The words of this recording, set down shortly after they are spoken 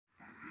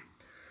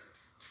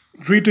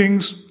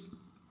Greetings.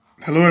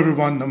 Hello,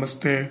 everyone.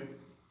 Namaste.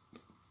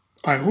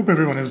 I hope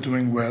everyone is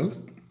doing well.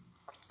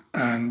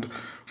 And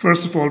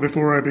first of all,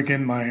 before I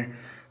begin my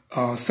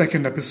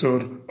second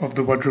episode of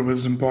the Vajra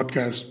Wisdom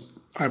podcast,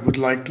 I would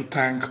like to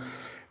thank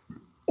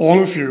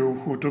all of you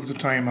who took the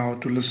time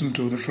out to listen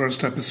to the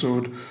first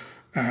episode,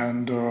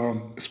 and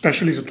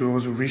especially to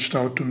those who reached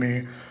out to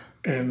me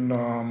in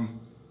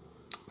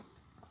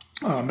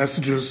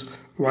messages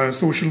via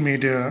social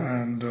media,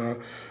 and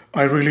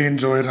I really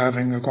enjoyed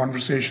having a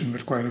conversation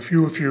with quite a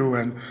few of you,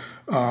 and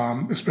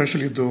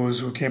especially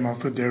those who came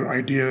up with their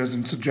ideas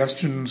and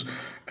suggestions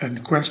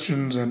and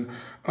questions, and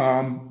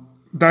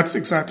that's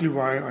exactly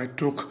why I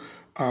took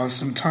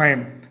some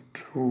time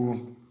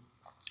to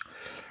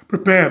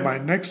prepare my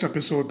next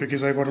episode,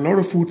 because I got a lot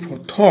of food for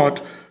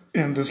thought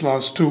in this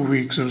last 2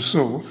 weeks or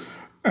so,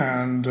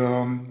 and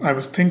I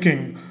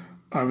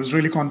was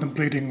really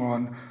contemplating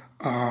on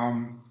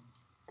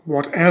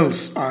what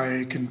else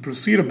I can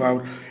proceed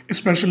about,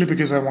 especially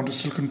because I want to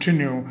still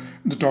continue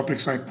the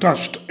topics I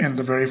touched in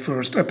the very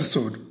first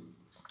episode.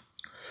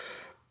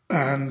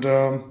 And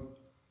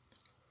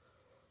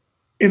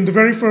in the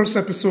very first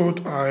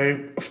episode,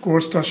 I, of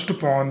course, touched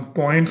upon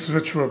points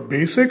which were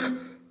basic,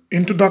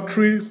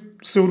 introductory,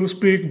 so to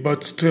speak,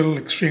 but still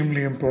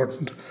extremely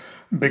important,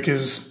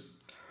 because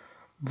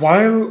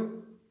while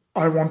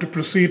I want to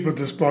proceed with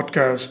this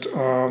podcast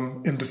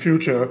in the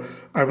future,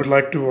 I would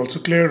like to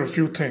also clear a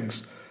few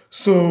things.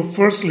 So,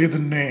 firstly, the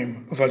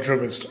name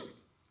Vajravista.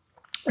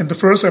 In the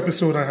first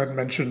episode, I had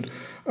mentioned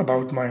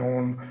about my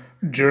own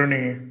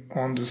journey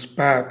on this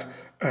path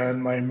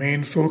and my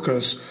main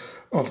focus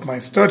of my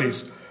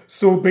studies.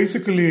 So,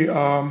 basically,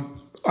 I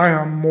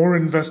am more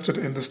invested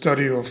in the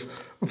study of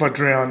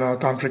Vajrayana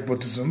Tantric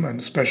Buddhism, and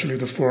especially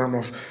the form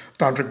of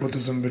Tantric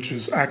Buddhism which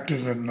is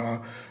active in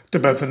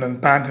Tibetan and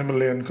Pan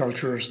Himalayan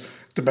cultures,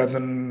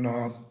 Tibetan,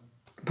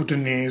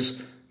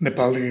 Bhutanese,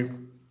 Nepali,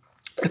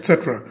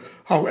 etc.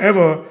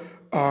 However,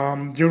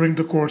 during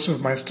the course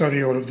of my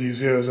study all of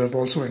these years, I've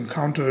also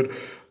encountered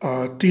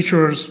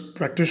teachers,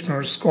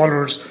 practitioners,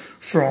 scholars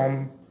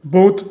from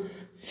both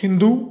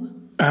Hindu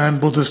and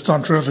Buddhist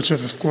Tantra, which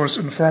have, of course,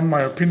 informed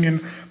my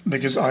opinion,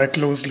 because I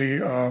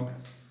closely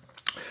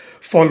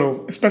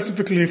follow,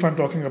 specifically if I'm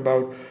talking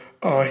about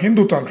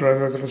Hindu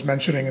Tantra, as I was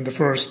mentioning in the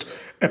first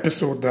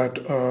episode, that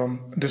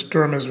this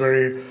term is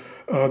very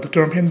the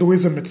term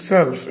Hinduism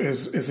itself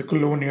is a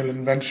colonial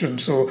invention,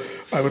 so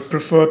I would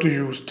prefer to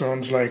use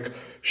terms like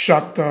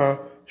Shakta,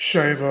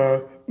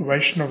 Shaiva,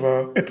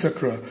 Vaishnava,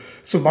 etc.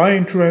 So my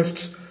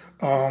interests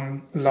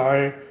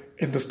lie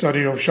in the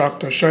study of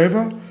Shakta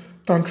Shaiva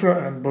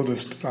Tantra and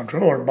Buddhist Tantra,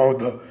 or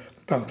Bauddha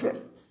Tantra.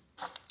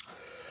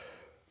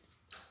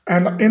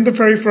 And in the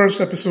very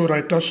first episode,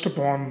 I touched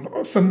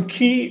upon some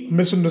key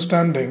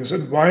misunderstandings,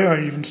 and why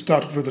I even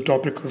started with the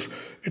topic of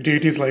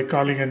deities like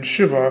Kali and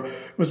Shiva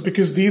was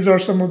because these are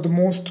some of the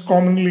most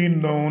commonly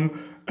known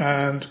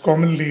and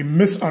commonly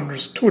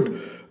misunderstood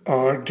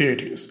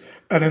deities.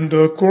 And in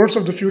the course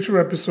of the future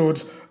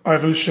episodes, I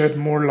will shed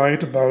more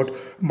light about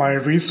my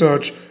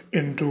research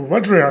into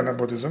Vajrayana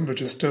Buddhism,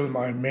 which is still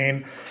my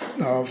main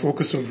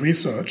focus of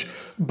research.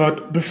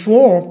 But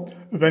before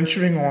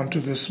venturing on to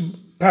this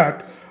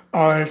path,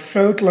 I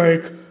felt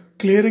like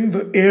clearing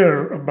the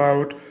air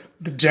about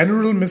the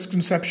general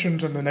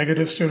misconceptions and the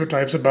negative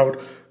stereotypes about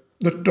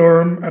the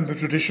term and the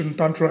tradition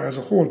Tantra as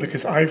a whole,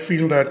 because I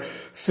feel that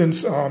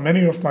since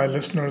many of my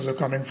listeners are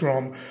coming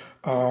from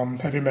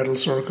heavy metal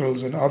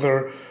circles and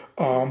other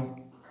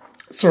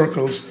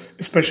circles,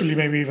 especially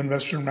maybe even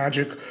Western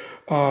magic,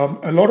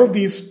 a lot of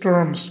these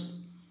terms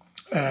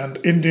and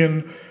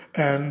Indian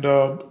and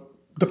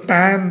the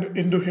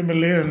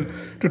pan-Indo-Himalayan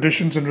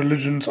traditions and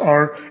religions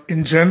are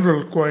in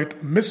general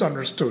quite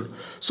misunderstood.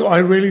 So I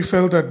really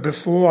felt that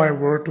before I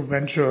were to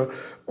venture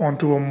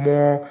onto a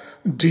more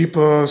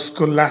deeper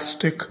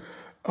scholastic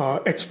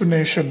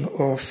explanation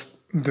of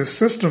this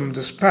system,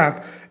 this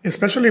path,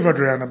 especially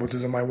Vajrayana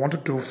Buddhism, I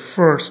wanted to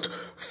first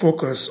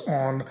focus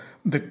on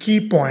the key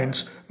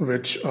points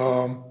which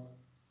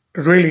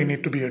really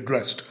need to be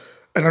addressed.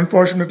 And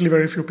unfortunately,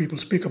 very few people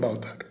speak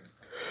about that.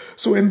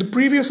 So in the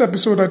previous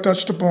episode, I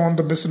touched upon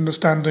the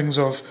misunderstandings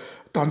of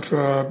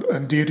Tantra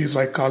and deities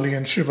like Kali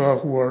and Shiva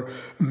who are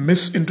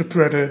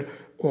misinterpreted,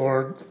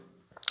 or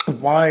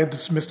why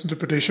this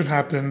misinterpretation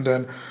happened,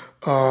 and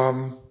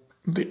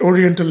the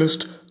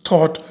Orientalist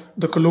thought,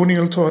 the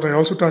colonial thought. I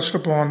also touched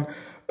upon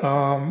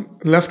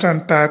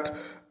left-hand path,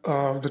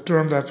 the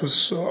term that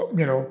was,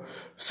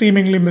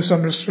 seemingly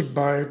misunderstood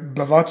by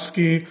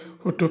Blavatsky,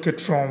 who took it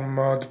from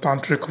the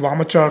Tantric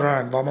Vamachara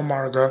and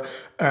Vamamarga,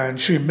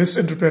 and she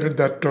misinterpreted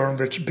that term,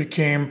 which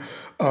became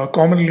a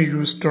commonly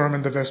used term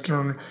in the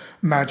Western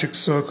magic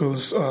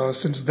circles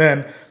since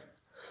then.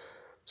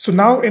 So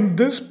now in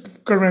this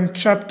current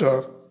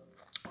chapter,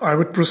 I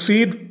would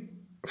proceed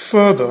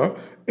further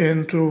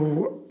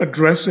into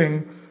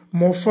addressing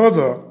more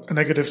further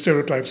negative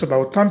stereotypes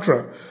about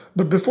Tantra.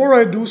 But before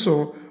I do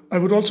so, I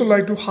would also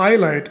like to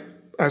highlight,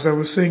 as I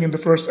was saying in the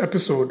first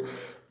episode,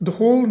 the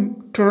whole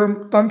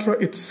term Tantra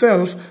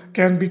itself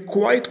can be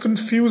quite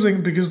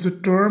confusing, because the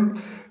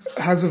term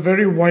has a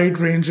very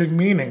wide-ranging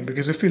meaning,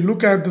 because if you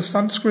look at the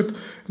Sanskrit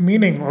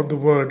meaning of the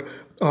word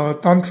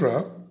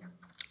tantra,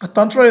 a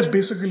tantra is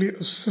basically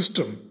a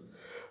system.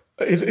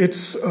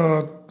 It's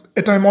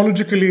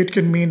etymologically it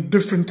can mean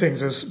different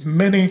things. There's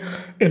many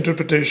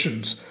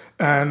interpretations,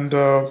 and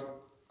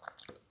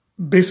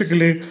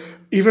basically,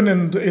 even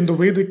in the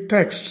Vedic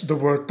texts, the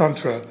word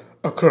tantra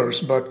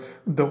occurs, but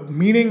the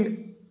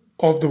meaning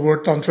of the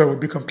word tantra would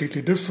be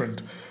completely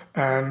different.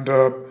 And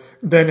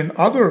then in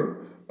other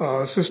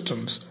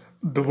systems,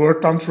 the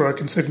word tantra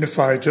can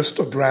signify just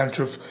a branch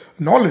of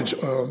knowledge,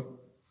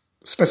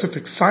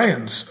 specific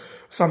science,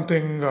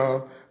 something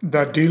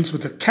that deals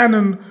with the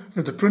canon,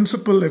 with the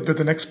principle,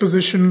 with an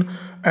exposition,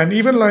 and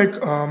even like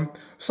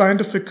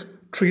scientific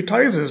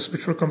treatises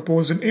which were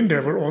composed in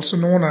India were also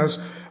known as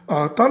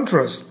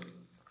tantras.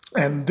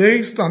 And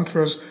these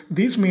tantras,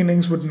 these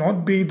meanings would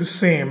not be the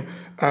same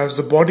as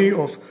the body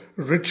of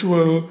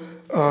ritual,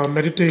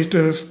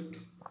 meditative,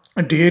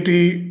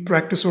 deity,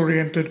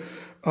 practice-oriented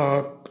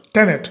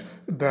tenet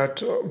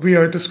that we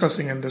are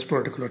discussing in this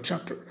particular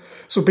chapter.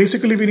 So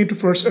basically, we need to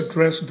first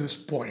address this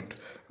point,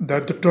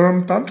 that the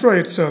term tantra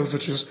itself,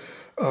 which is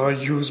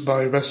used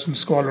by Western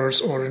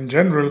scholars or in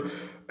general,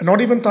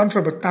 not even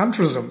tantra, but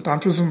tantrism.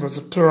 Tantrism was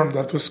a term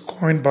that was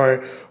coined by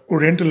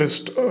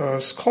Orientalist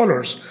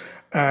scholars.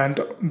 And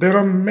there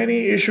are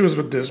many issues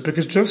with this,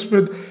 because just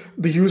with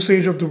the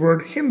usage of the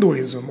word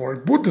Hinduism or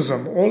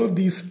Buddhism, all of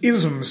these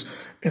isms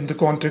in the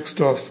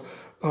context of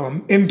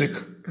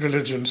Indic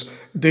religions,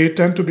 they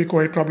tend to be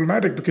quite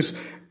problematic, because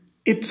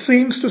it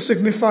seems to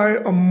signify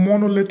a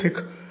monolithic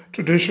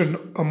tradition,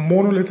 a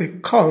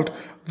monolithic cult,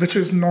 which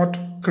is not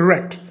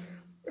correct.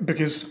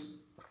 Because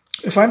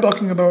if I'm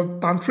talking about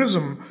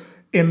tantrism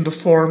in the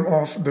form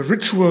of the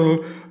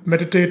ritual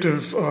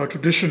meditative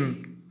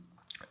tradition,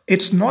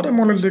 it's not a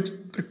monolithic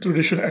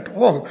tradition at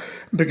all,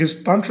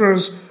 because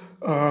tantras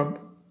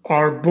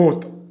are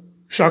both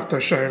Shakta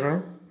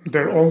Shaiva,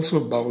 they're also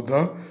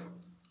Bauddha,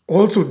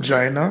 also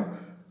Jaina,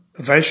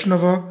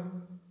 Vaishnava,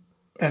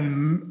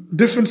 and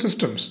different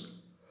systems.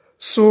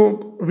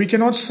 So we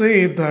cannot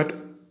say that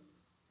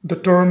the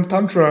term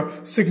Tantra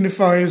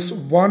signifies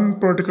one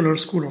particular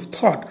school of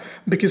thought,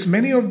 because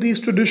many of these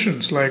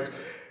traditions, like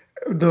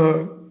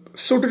the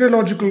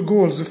soteriological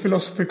goals, the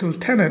philosophical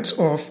tenets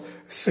of,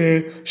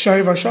 say,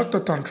 Shaiva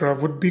Shakta Tantra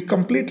would be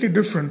completely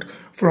different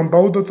from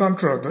Bauddha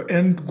Tantra. The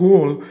end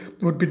goal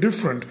would be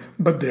different,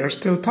 but they are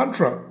still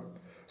Tantra.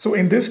 So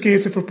in this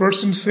case, if a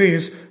person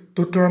says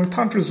the term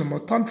Tantrism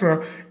or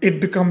Tantra, it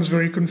becomes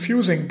very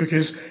confusing,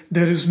 because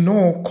there is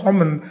no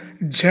common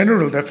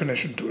general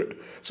definition to it.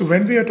 So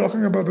when we are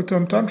talking about the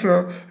term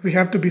Tantra, we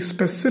have to be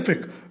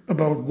specific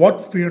about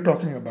what we are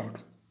talking about.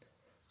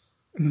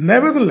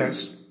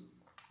 Nevertheless,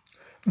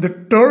 the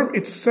term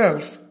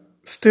itself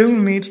still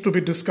needs to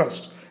be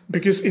discussed,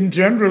 because in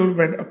general,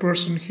 when a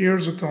person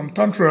hears the term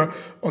Tantra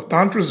or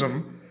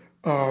Tantrism,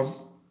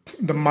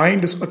 the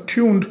mind is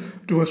attuned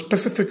to a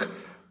specific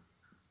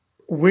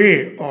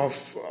way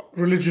of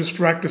religious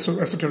practice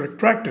or esoteric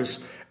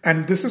practice.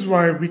 And this is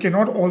why we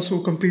cannot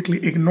also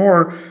completely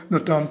ignore the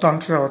term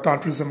Tantra or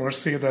Tantrism or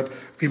say that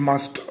we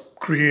must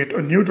create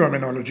a new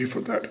terminology for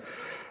that.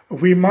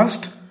 We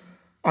must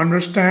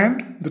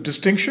understand the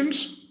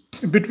distinctions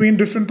between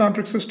different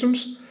tantric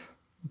systems,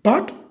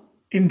 but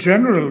in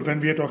general, when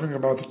we are talking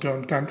about the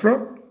term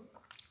Tantra,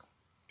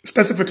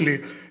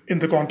 specifically in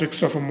the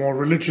context of a more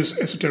religious,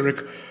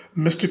 esoteric,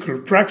 mystical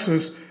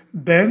praxis,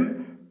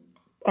 then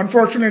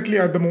unfortunately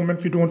at the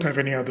moment we don't have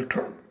any other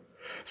term.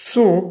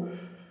 So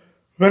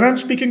when I'm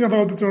speaking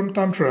about the term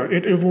Tantra,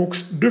 it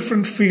evokes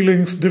different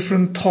feelings,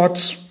 different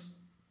thoughts,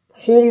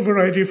 whole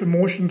variety of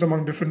emotions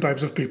among different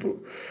types of people.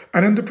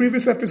 And in the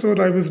previous episode,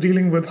 I was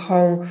dealing with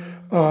how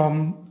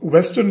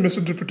Western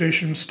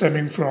misinterpretations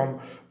stemming from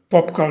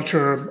pop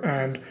culture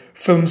and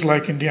films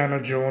like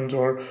Indiana Jones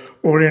or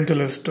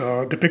Orientalist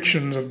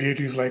depictions of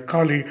deities like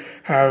Kali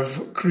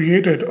have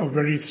created a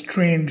very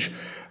strange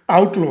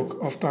outlook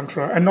of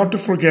Tantra. And not to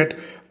forget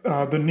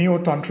the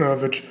Neo-Tantra,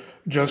 which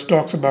just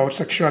talks about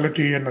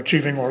sexuality and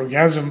achieving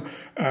orgasm.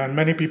 And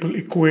many people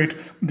equate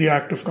the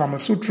act of Kama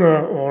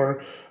Sutra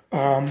or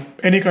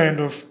any kind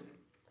of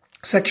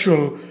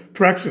sexual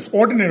praxis,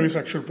 ordinary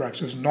sexual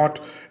praxis, not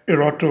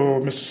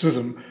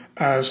erotomysticism,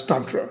 as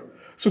Tantra.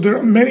 So there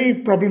are many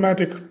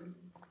problematic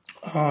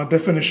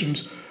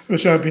definitions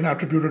which have been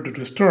attributed to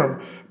this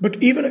term.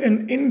 But even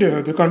in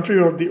India, the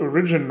country of the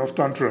origin of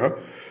Tantra,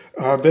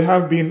 there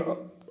have been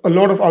a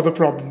lot of other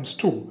problems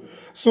too.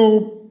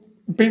 So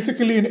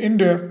basically in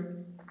India,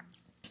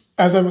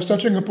 as I was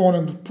touching upon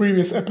in the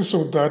previous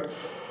episode, that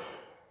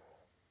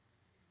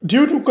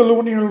due to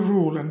colonial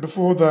rule, and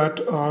before that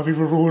we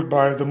were ruled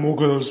by the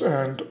Mughals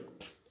and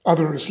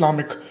other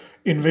Islamic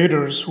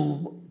invaders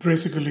who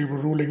basically were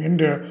ruling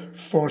India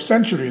for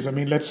centuries. I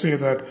mean, let's say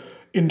that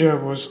India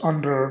was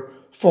under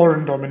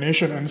foreign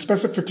domination, and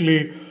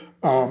specifically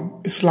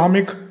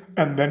Islamic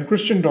and then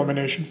Christian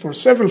domination for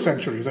several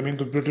centuries. I mean,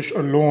 the British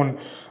alone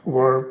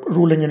were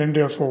ruling in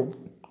India for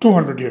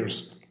 200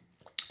 years.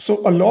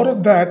 So a lot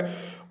of that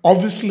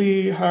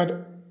obviously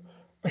had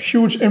a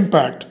huge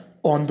impact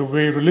on the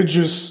way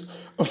religious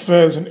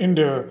affairs in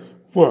India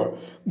were.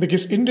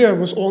 Because India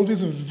was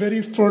always a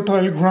very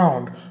fertile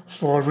ground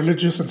for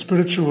religious and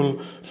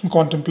spiritual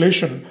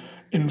contemplation.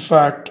 In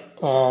fact,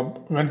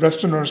 when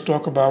Westerners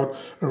talk about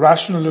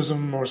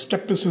rationalism or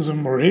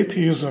skepticism or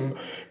atheism,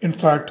 in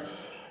fact,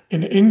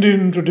 in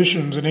Indian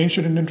traditions, in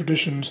ancient Indian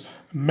traditions,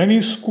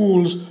 many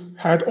schools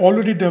had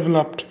already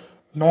developed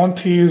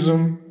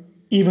non-theism,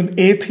 even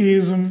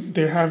atheism.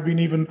 There have been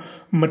even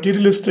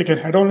materialistic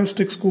and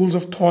hedonistic schools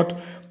of thought.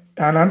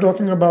 And I'm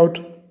talking about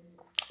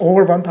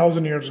over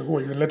 1,000 years ago,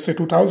 even let's say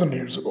 2,000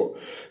 years ago.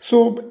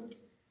 So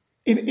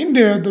in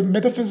India, the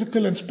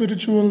metaphysical and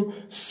spiritual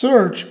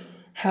search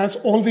has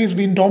always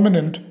been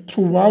dominant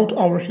throughout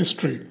our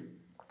history.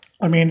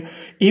 I mean,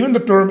 even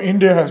the term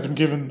India has been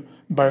given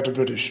by the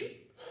British.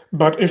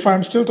 But if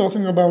I'm still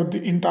talking about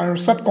the entire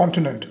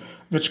subcontinent,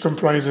 which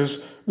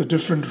comprises the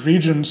different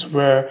regions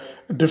where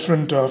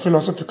different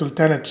philosophical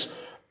tenets,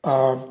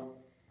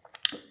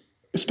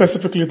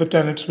 specifically the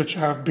tenets which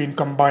have been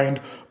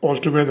combined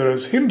altogether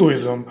as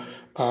Hinduism,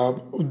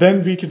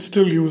 then we can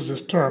still use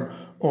this term,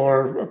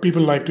 or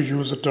people like to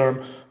use the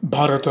term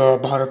Bharata,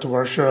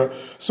 Bharatvarsha.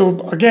 So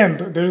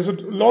again, there is a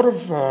lot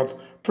of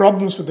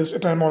problems with this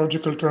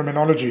etymological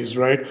terminologies,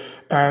 right?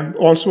 And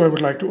also I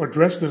would like to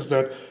address this,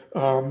 that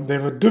there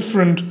were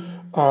different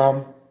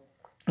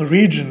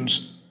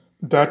regions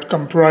that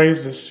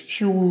comprise this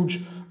huge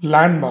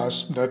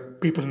landmass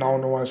that people now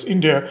know as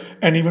India,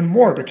 and even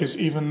more, because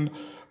even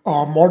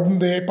modern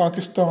day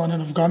Pakistan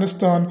and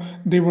Afghanistan,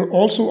 they were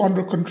also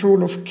under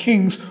control of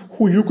kings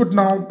who you could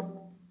now,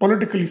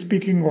 politically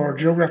speaking or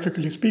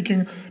geographically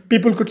speaking,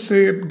 people could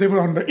say they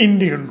were under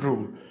Indian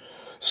rule.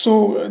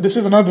 So this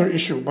is another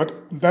issue, but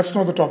that's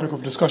not the topic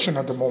of discussion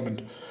at the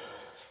moment.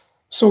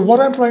 So what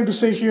I'm trying to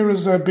say here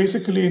is that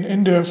basically in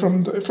India,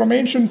 from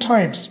ancient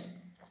times,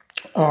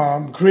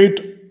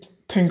 great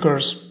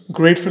thinkers,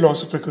 great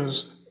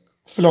philosophers,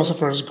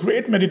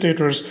 great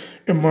meditators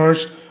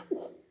emerged,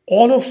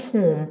 all of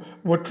whom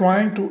were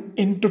trying to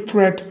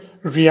interpret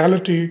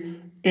reality,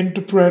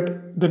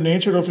 interpret the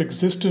nature of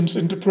existence,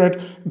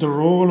 interpret the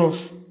role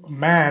of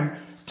man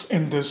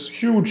in this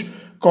huge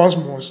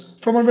cosmos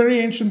from a very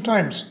ancient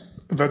times,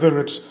 whether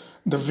it's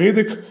the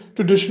Vedic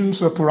traditions,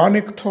 the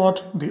Puranic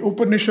thought, the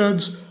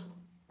Upanishads,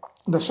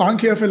 the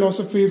Sankhya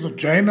philosophies, the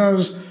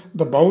Jainas,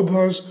 the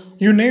Bauddhas,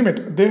 you name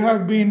it. There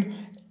have been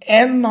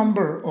n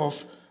number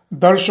of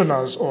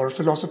darshanas or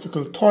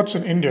philosophical thoughts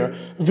in India,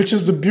 which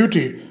is the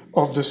beauty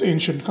of this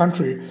ancient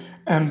country,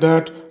 and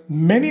that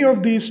many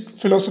of these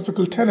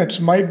philosophical tenets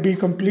might be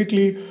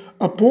completely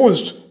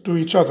opposed to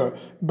each other,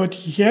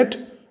 but yet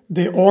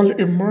they all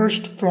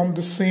emerged from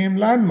the same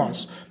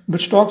landmass,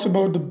 which talks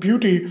about the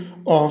beauty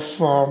of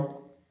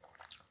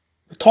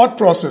the thought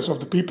process of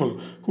the people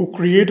who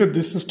created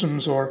these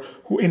systems or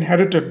who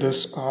inherited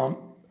this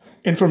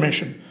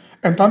information.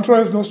 And Tantra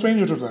is no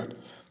stranger to that,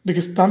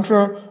 because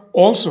Tantra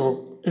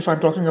also, if I'm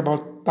talking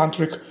about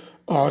Tantric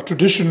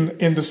tradition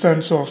in the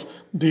sense of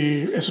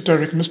the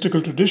esoteric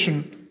mystical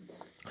tradition,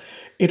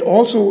 it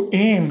also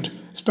aimed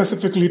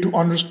specifically to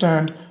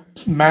understand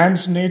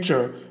man's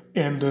nature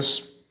in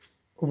this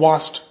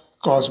vast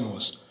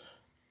cosmos,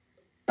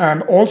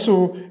 and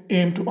also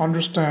aimed to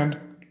understand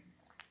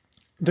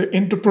the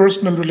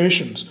interpersonal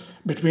relations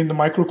between the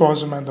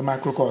microcosm and the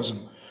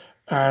macrocosm.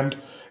 And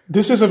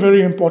this is a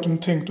very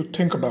important thing to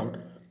think about.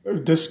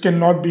 This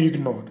cannot be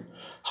ignored.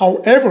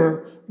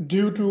 However,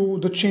 due to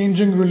the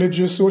changing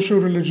religious,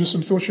 socio-religious,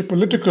 and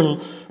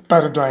socio-political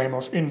paradigm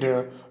of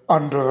India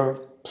under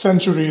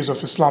centuries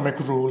of Islamic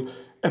rule,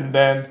 and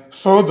then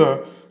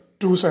further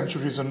 2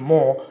 centuries and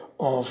more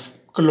of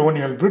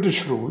colonial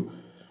British rule,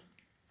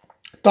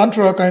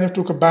 Tantra kind of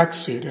took a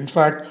backseat. In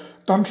fact,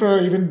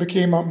 Tantra even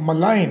became a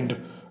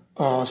maligned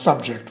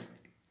subject,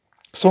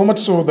 so much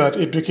so that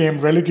it became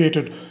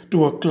relegated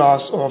to a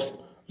class of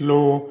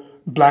low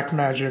black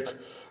magic,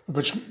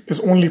 which is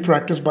only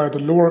practiced by the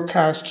lower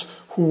castes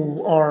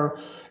who are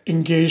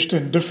engaged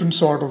in different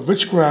sort of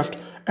witchcraft.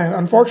 And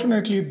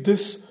unfortunately,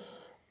 this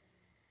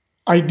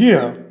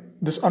idea,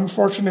 this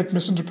unfortunate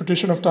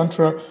misinterpretation of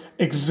Tantra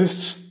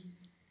exists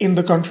in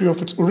the country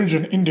of its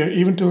origin, India,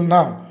 even till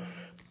now.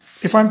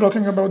 If I'm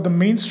talking about the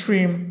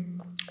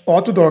mainstream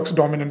orthodox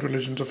dominant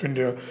religions of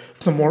India,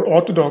 the more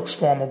orthodox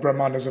form of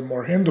Brahmanism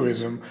or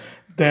Hinduism,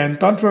 then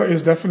Tantra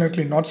is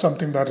definitely not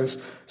something that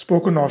is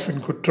spoken of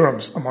in good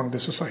terms among the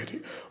society.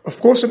 Of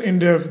course, in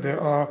India,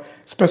 there are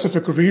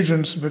specific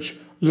regions which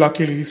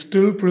luckily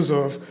still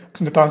preserve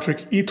the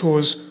Tantric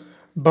ethos,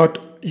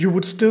 but you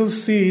would still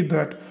see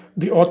that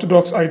the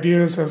orthodox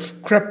ideas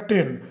have crept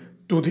in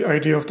to the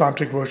idea of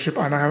tantric worship,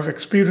 and I have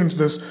experienced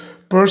this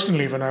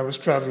personally when I was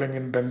traveling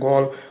in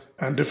Bengal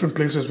and different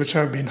places which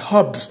have been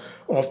hubs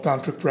of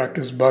tantric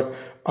practice. But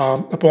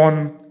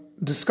upon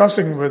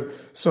discussing with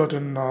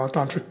certain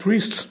tantric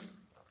priests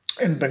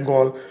in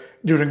Bengal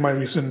during my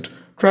recent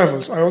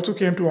travels, I also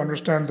came to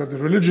understand that the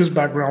religious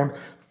background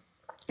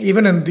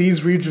even in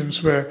these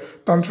regions where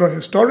Tantra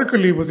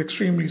historically was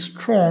extremely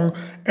strong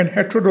and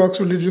heterodox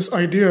religious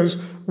ideas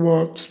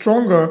were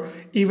stronger,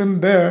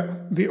 even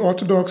there, the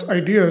orthodox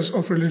ideas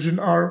of religion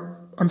are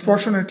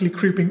unfortunately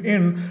creeping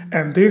in,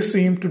 and they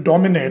seem to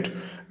dominate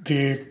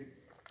the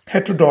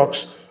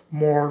heterodox,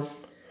 more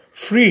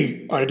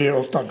free idea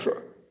of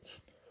Tantra.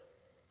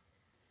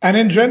 And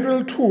in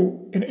general,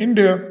 too, in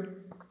India,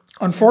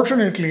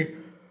 unfortunately,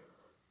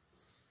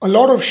 a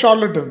lot of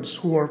charlatans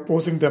who are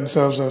posing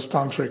themselves as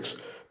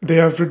tantrics, they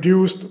have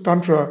reduced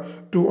Tantra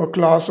to a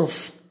class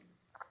of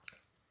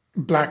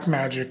black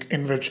magic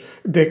in which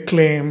they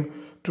claim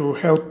to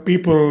help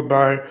people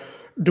by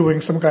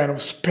doing some kind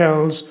of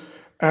spells.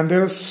 And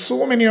there are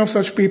so many of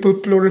such people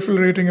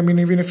proliferating. I mean,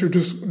 even if you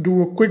just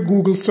do a quick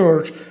Google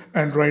search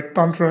and write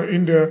Tantra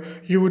India,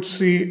 you would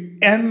see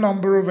n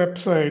number of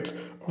websites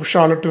of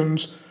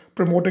charlatans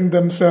promoting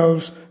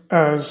themselves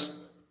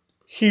as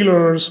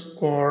healers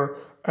or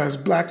as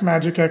black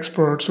magic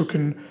experts who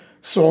can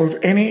solve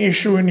any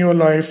issue in your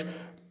life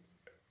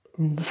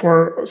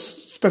for a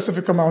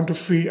specific amount of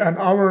fee. And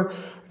our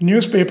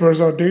newspapers,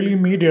 our daily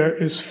media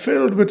is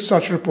filled with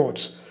such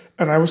reports.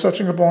 And I was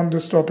touching upon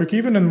this topic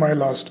even in my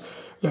last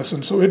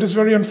lesson. So it is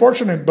very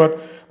unfortunate, but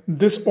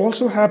this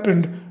also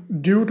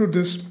happened due to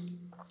this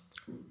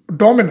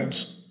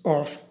dominance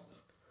of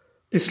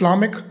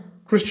Islamic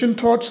Christian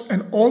thoughts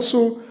and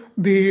also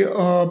the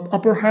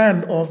upper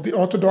hand of the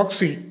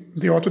orthodoxy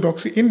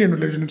Indian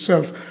religion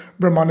itself,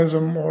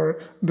 Brahmanism or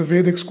the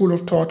Vedic school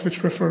of thought, which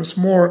prefers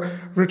more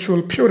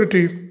ritual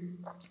purity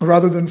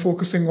rather than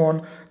focusing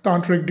on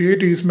tantric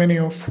deities, many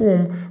of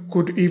whom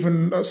could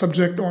even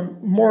subject on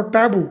more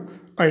taboo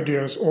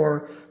ideas,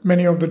 or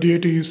many of the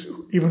deities,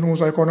 even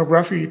whose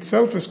iconography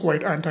itself is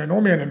quite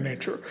antinomian in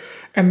nature.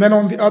 And then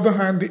on the other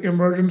hand, the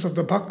emergence of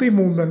the Bhakti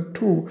movement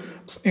too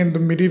in the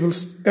medieval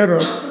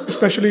era,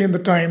 especially in the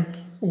time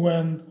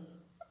when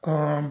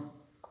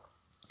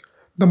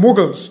the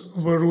Mughals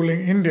were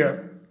ruling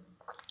India.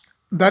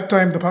 That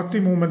time the Bhakti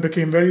movement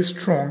became very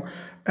strong,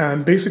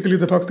 and basically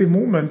the Bhakti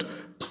movement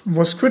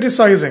was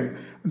criticizing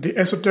the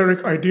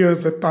esoteric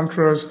ideas that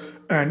Tantras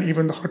and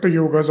even the Hatha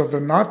Yogas of the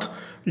Nath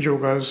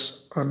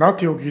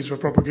Yogis were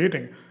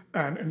propagating.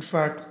 And in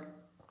fact,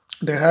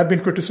 there have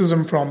been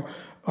criticism from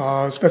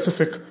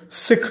specific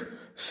Sikh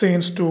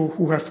saints too,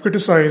 who have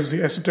criticized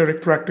the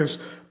esoteric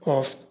practice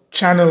of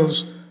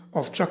channels,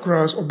 of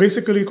chakras, or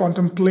basically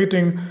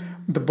contemplating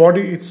the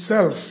body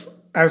itself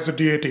as a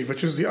deity,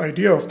 which is the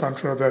idea of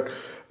Tantra, that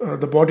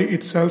the body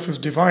itself is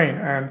divine.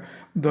 And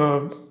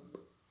the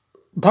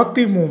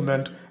Bhakti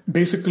movement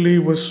basically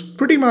was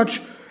pretty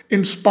much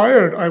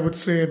inspired, I would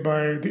say,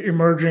 by the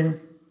emerging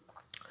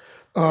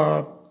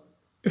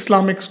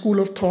Islamic school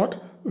of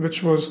thought,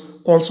 which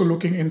was also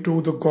looking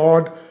into the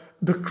God,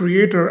 the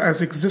creator,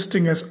 as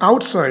existing as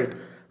outside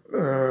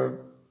an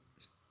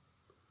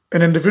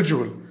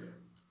individual.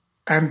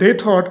 And they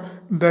thought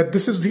that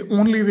this is the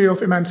only way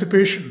of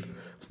emancipation,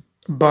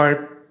 by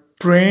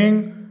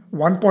praying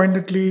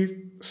one-pointedly,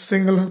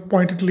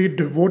 single-pointedly,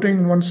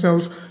 devoting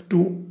oneself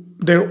to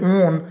their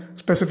own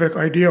specific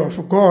idea of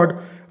a God,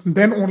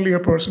 then only a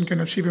person can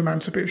achieve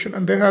emancipation.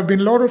 And there have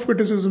been a lot of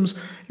criticisms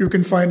you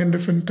can find in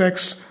different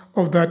texts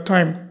of that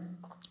time,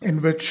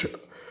 in which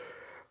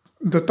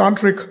the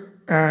tantric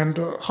and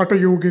hatha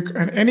yogic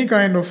and any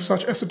kind of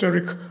such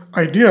esoteric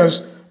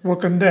ideas were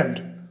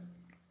condemned.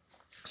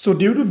 So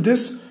due to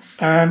this,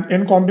 and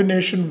in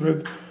combination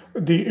with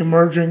the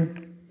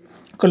emerging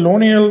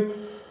colonial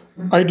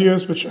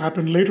ideas which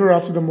happened later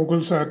after the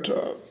Mughals had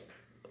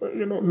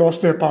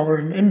lost their power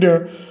in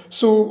India,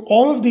 so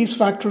all of these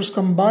factors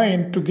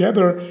combined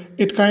together,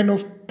 it kind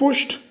of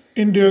pushed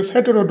India's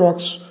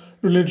heterodox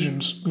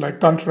religions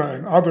like Tantra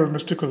and other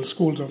mystical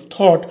schools of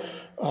thought,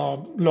 a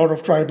lot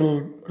of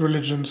tribal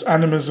religions,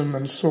 animism,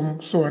 and so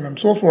on and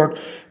so forth.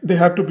 They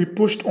had to be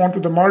pushed onto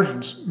the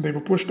margins. They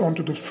were pushed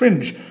onto the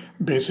fringe,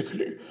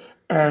 basically.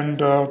 And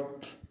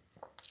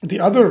the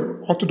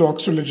other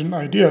orthodox religion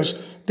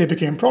ideas, they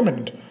became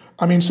prominent.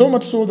 I mean, so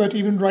much so that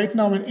even right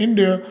now in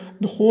India,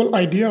 the whole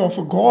idea of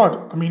a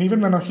God, I mean, even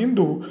when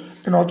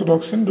an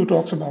Orthodox Hindu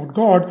talks about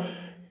God,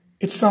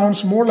 it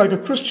sounds more like a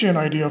Christian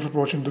idea of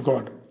approaching the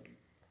God,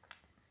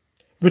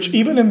 which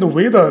even in the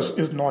Vedas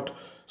is not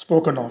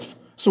spoken of.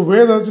 So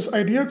where does this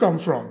idea come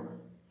from?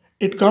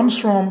 It comes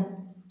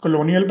from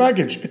colonial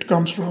baggage. It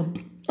comes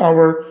from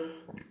our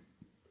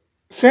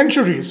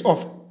centuries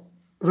of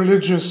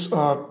religious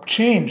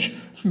change,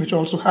 which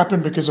also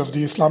happened because of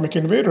the Islamic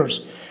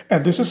invaders.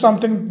 And this is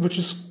something which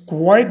is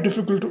quite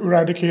difficult to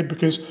eradicate,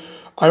 because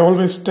I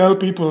always tell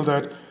people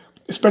that,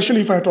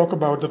 especially if I talk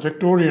about the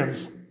Victorian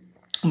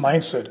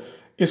mindset,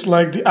 it's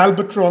like the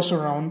albatross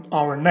around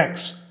our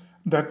necks,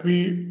 that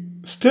we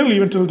still,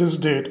 even till this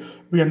date,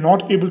 we are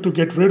not able to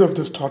get rid of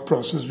this thought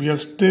process. We are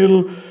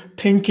still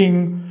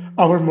thinking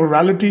our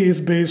morality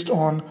is based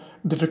on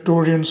the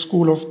Victorian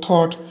school of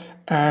thought.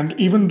 And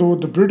even though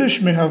the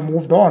British may have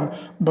moved on,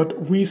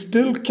 but we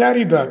still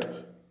carry that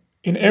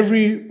in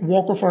every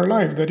walk of our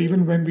life, that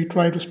even when we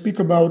try to speak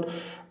about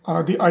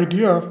the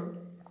idea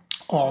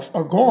of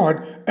a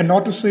god, and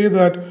not to say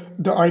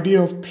that the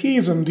idea of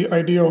theism, the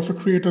idea of a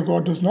creator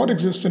god, does not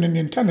exist in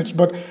Indian tenets,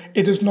 but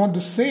it is not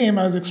the same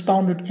as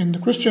expounded in the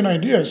Christian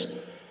ideas.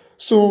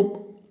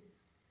 So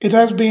it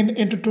has been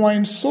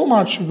intertwined so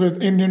much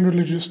with Indian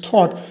religious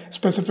thought,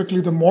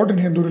 specifically the modern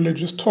Hindu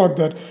religious thought,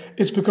 that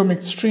it's become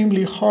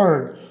extremely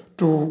hard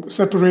to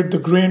separate the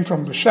grain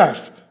from the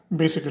chaff,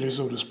 basically,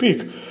 so to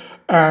speak.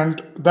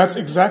 And that's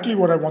exactly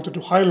what I wanted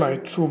to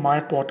highlight through my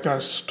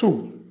podcasts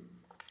too.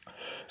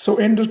 So,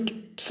 in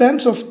the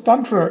sense of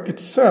Tantra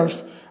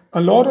itself,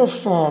 a lot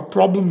of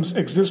problems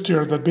exist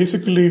here that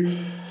basically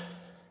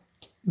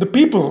the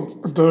people,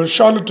 the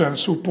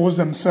charlatans who pose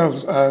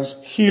themselves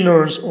as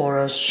healers or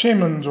as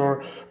shamans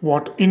or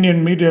what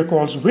Indian media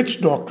calls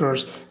witch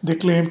doctors, they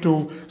claim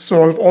to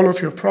solve all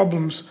of your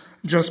problems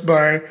just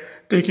by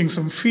taking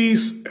some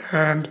fees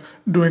and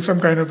doing some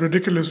kind of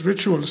ridiculous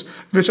rituals,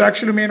 which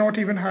actually may not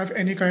even have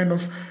any kind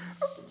of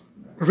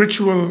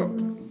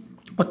ritual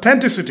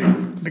authenticity,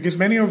 because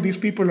many of these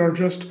people are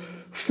just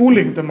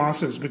fooling the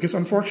masses. Because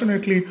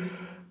unfortunately,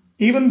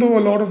 even though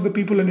a lot of the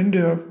people in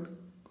India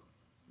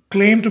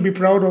claim to be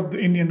proud of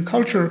the Indian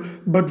culture,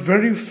 but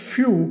very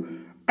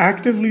few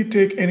actively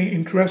take any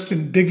interest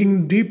in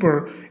digging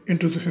deeper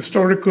into the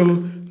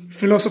historical,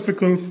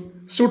 philosophical,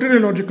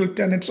 soteriological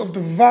tenets of the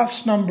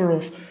vast number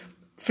of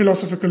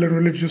philosophical and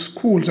religious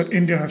schools that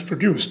India has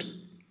produced.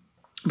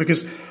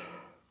 Because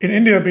in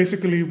India,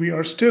 basically, we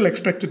are still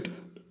expected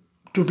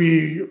to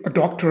be a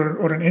doctor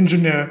or an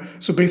engineer.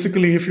 So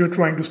basically, if you're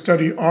trying to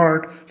study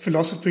art,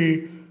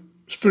 philosophy,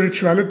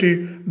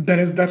 spirituality,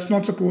 then that's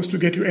not supposed to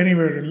get you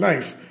anywhere in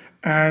life.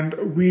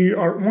 And we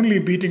are only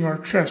beating our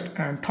chest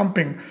and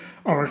thumping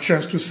our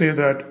chest to say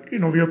that,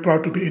 we are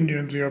proud to be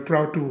Indians, we are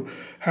proud to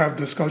have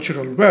this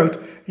cultural wealth,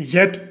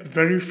 yet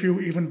very few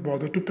even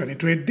bother to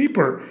penetrate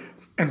deeper.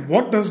 And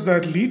what does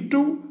that lead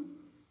to?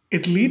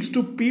 It leads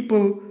to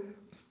people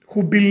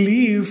who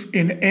believe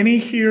in any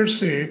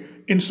hearsay,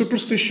 in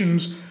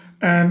superstitions,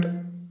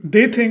 and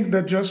they think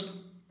that just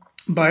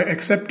by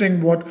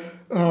accepting what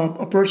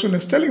a person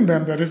is telling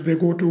them, that if they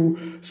go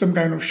to some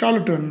kind of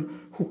charlatan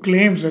who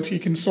claims that he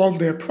can solve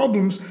their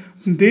problems,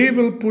 they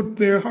will put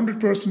their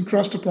 100%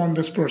 trust upon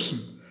this person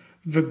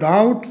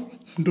without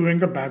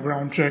doing a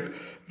background check,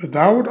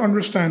 without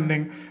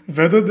understanding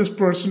whether this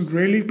person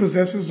really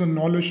possesses the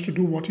knowledge to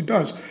do what he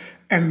does.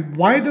 And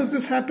why does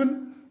this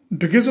happen?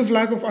 Because of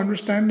lack of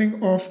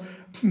understanding of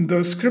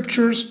the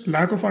scriptures,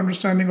 lack of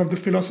understanding of the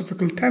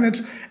philosophical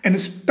tenets, and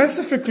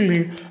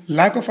specifically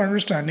lack of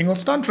understanding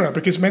of Tantra.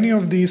 Because many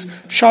of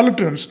these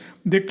charlatans,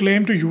 they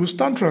claim to use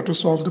Tantra to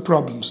solve the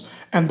problems.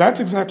 And that's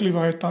exactly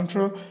why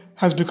Tantra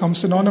has become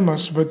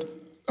synonymous with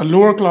a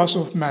lower class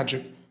of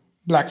magic,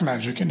 black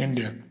magic in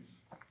India.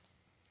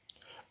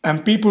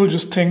 And people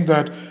just think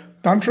that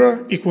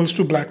Tantra equals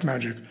to black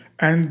magic.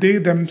 And they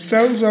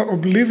themselves are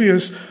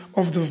oblivious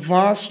of the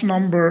vast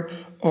number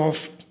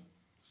of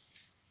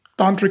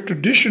tantric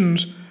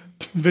traditions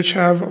which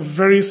have a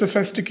very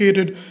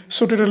sophisticated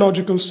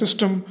soteriological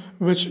system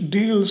which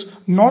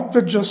deals not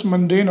with just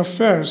mundane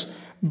affairs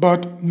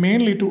but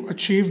mainly to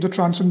achieve the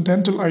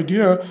transcendental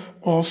idea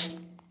of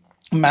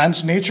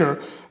man's nature,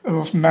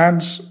 of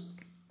man's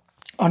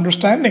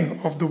understanding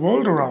of the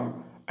world around,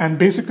 and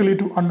basically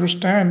to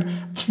understand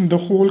the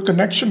whole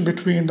connection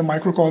between the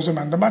microcosm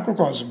and the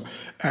macrocosm,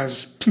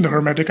 as the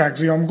Hermetic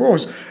axiom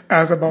goes,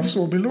 as above,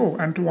 so below,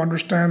 and to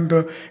understand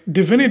the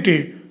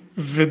divinity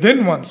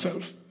within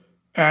oneself,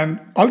 and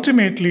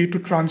ultimately to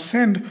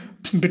transcend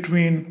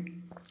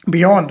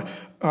beyond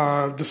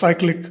the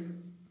cyclic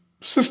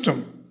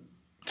system,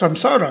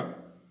 samsara,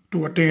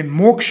 to attain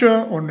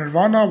moksha or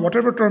nirvana,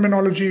 whatever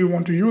terminology you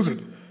want to use it.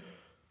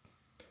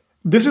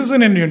 This is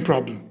an Indian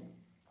problem.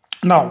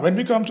 Now, when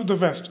we come to the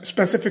West,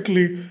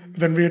 specifically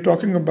when we are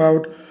talking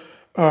about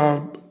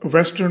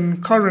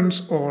Western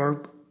currents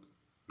or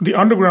the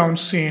underground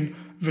scene,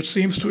 which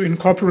seems to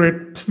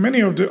incorporate many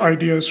of the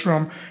ideas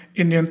from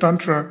Indian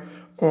Tantra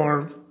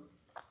or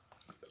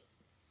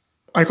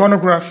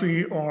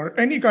iconography or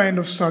any kind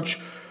of such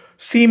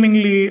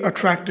seemingly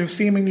attractive,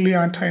 seemingly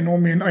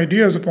antinomian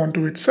ideas upon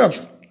to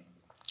itself.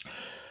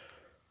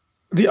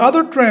 The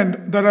other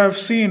trend that I've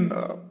seen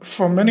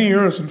for many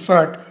years, in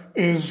fact,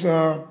 is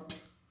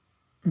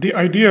the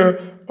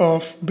idea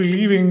of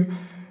believing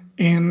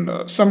in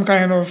some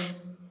kind of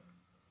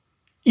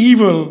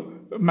evil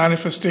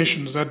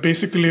manifestations, that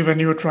basically when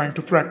you're trying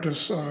to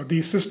practice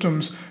these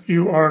systems,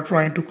 you are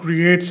trying to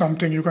create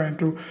something, you're trying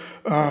to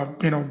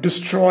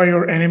destroy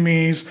your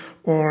enemies,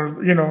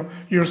 or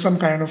you're some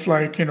kind of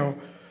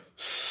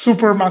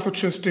super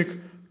masochistic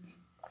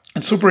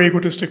and super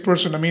egotistic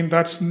person. I mean,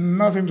 that's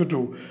nothing to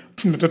do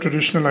with the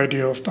traditional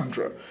idea of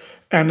Tantra.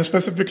 And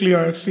specifically,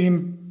 I've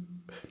seen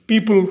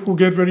people who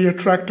get very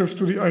attractive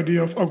to the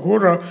idea of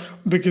Aghora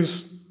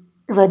because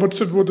Robert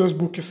Sidwoda's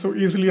book is so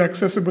easily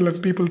accessible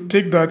and people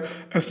take that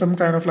as some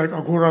kind of like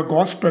Agora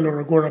gospel or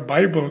Agora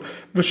Bible,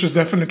 which is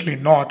definitely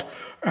not.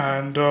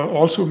 And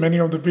also many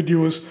of the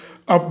videos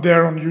up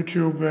there on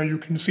YouTube where you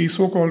can see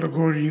so-called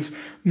Agoris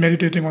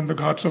meditating on the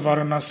ghats of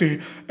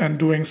Varanasi and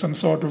doing some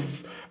sort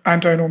of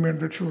antinomian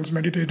rituals,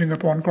 meditating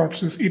upon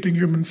corpses, eating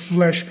human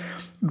flesh,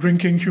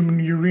 drinking human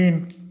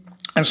urine,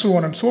 and so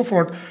on and so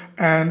forth.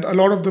 And a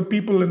lot of the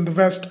people in the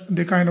West,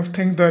 they kind of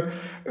think that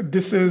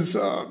this is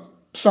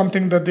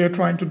something that they're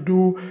trying to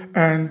do,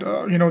 and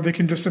they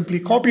can just simply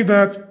copy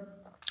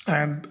that,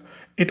 and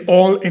it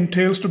all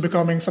entails to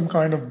becoming some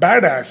kind of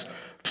badass.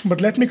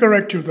 But let me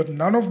correct you that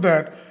none of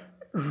that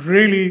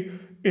really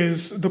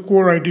is the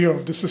core idea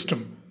of the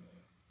system.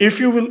 If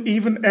you will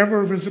even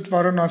ever visit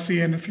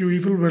Varanasi, and if you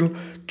even will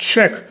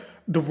check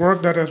the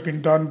work that has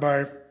been done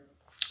by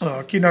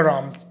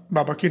Kinaram,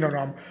 Baba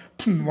Kinaram,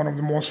 one of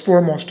the most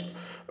foremost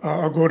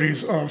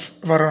Agoris of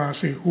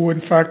Varanasi, who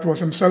in fact was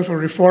himself a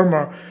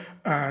reformer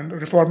and a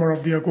reformer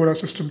of the Agora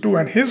system too,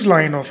 and his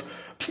line of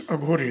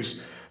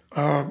Agoris.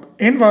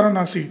 In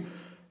Varanasi,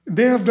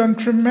 they have done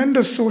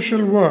tremendous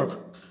social work.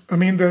 I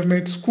mean, they've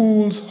made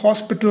schools,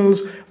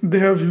 hospitals, they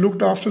have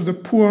looked after the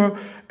poor,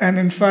 and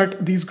in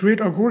fact, these great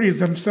Agoris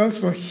themselves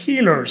were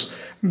healers.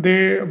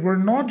 They were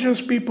not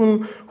just people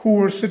who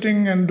were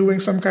sitting and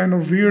doing some kind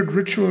of weird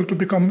ritual to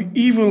become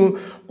evil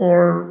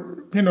or,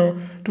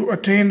 to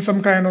attain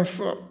some kind of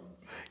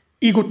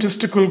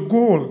egotistical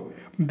goal.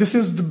 This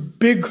is the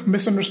big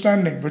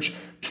misunderstanding which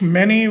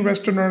many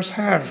Westerners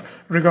have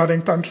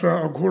regarding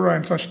Tantra, Agora,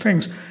 and such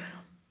things.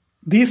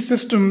 These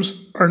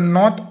systems are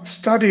not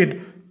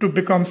studied to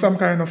become some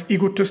kind of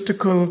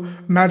egotistical,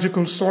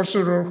 magical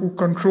sorcerer who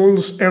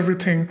controls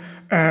everything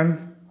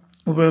and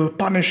will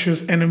punish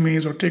his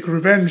enemies or take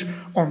revenge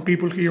on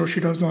people he or she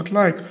does not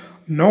like.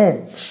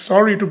 No,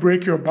 sorry to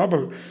break your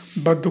bubble,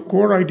 but the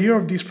core idea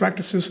of these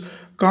practices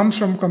comes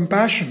from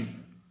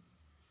compassion.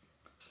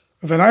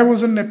 When I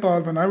was in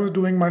Nepal, when I was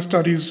doing my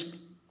studies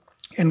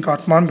in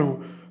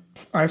Kathmandu,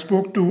 I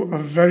spoke to a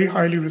very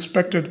highly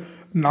respected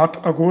Nath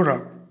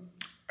Agora,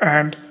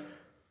 and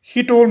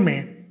he told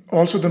me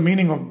also the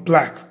meaning of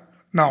black.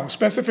 Now,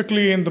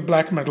 specifically in the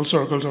black metal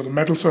circles or the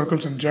metal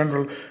circles in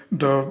general,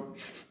 the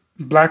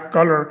black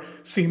color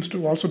seems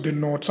to also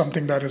denote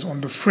something that is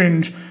on the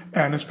fringe,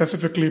 and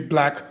specifically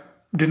black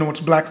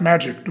denotes black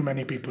magic to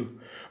many people.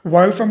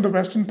 While from the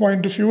Western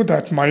point of view,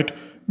 that might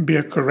be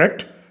a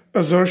correct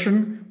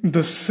assertion,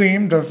 the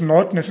same does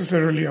not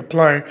necessarily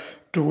apply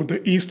to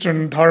the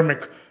Eastern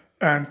dharmic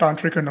and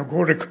tantric and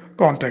agoric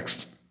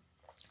context.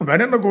 When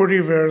an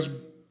Agori wears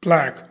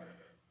black,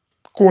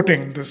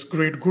 quoting this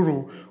great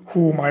guru,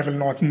 whom I will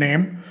not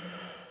name,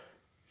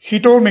 he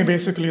told me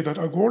basically that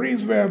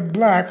Agoris wear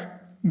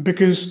black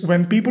because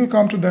when people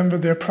come to them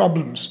with their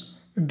problems,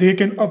 they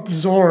can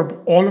absorb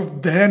all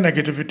of their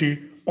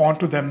negativity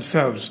onto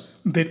themselves.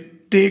 They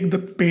take the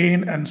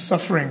pain and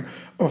suffering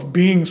of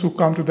beings who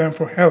come to them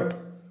for help.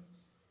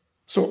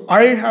 So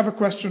I have a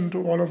question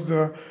to all of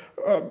the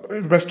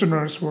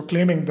Westerners who are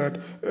claiming that,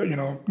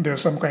 they're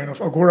some kind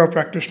of Agora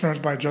practitioners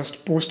by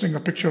just posting a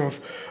picture of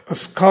a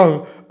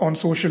skull on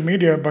social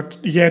media, but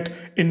yet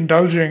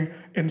indulging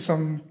in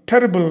some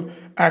terrible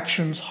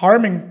actions,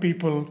 harming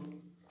people,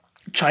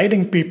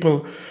 chiding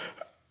people,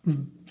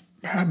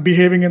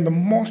 behaving in the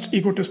most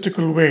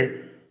egotistical way.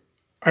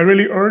 I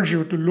really urge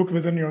you to look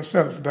within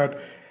yourself that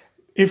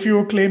if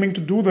you're claiming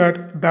to do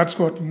that, that's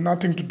got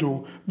nothing to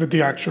do with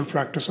the actual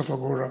practice of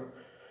Agora.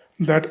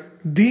 That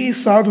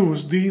these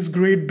sadhus, these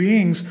great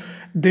beings,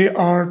 they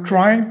are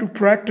trying to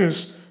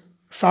practice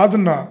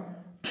sadhana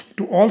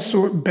to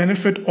also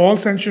benefit all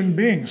sentient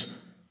beings,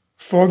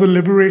 for the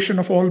liberation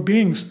of all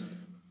beings.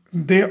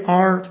 They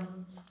are,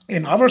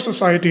 in our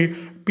society,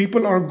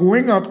 people are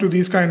going up to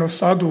these kind of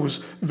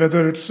sadhus,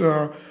 whether it's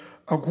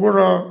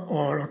Agora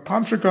or a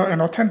Tantrika,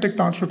 an authentic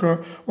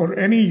Tantrika, or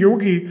any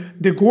yogi,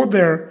 they go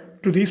there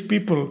to these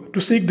people to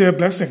seek their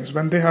blessings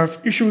when they have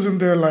issues in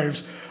their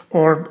lives,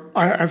 or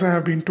as I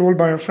have been told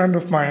by a friend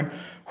of mine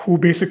who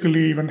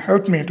basically even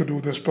helped me to do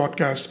this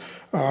podcast,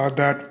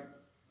 that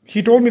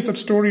he told me such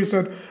stories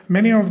that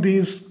many of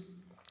these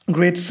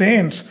great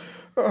saints,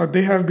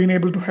 they have been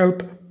able to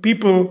help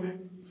people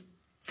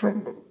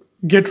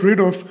get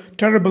rid of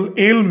terrible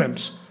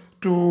ailments,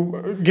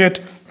 to get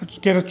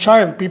a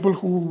child. People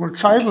who were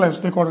childless,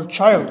 they got a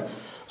child.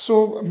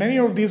 So many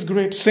of these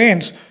great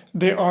saints,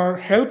 they are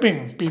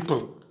helping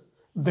people.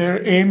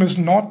 Their aim is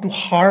not to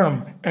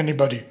harm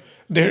anybody.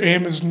 Their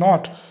aim is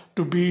not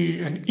to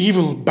be an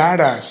evil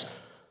badass.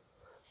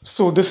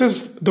 So this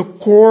is the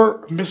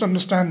core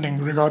misunderstanding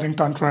regarding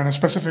Tantra and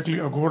specifically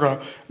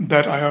Agora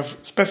that I have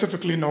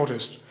specifically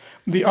noticed.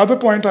 The other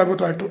point I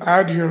would like to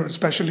add here,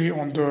 especially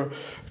on the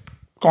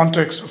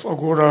context of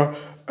Agora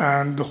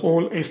and the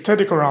whole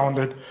aesthetic around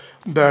it,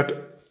 that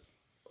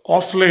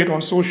off late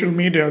on social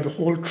media, the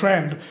whole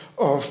trend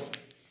of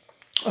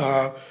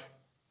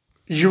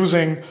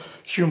using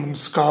human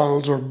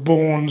skulls or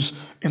bones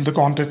in the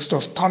context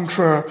of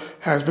Tantra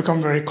has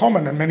become very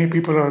common, and many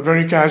people are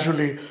very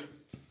casually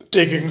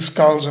taking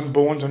skulls and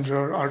bones and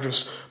are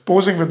just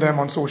posing with them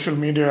on social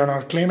media and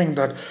are claiming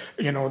that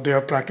they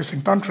are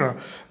practicing tantra.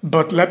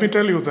 But let me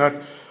tell you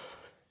that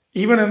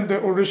even in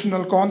the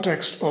original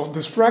context of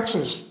this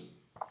praxis,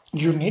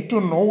 you need to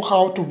know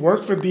how to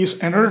work with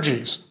these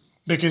energies,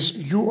 because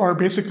you are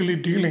basically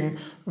dealing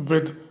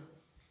with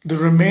the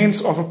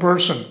remains of a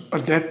person, a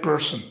dead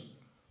person.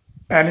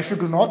 And if you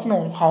do not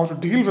know how to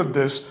deal with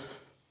this,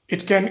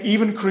 it can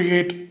even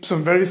create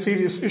some very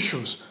serious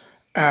issues.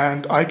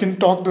 And I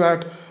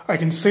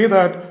can say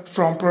that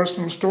from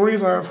personal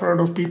stories I have heard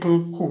of people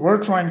who were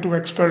trying to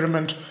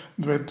experiment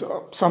with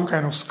some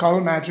kind of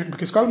skull magic,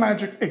 because skull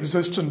magic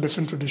exists in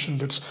different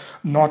traditions. It's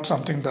not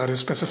something that is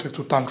specific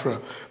to Tantra.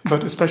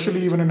 But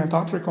especially even in a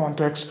Tantric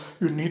context,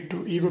 you need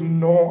to even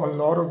know a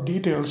lot of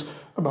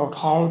details about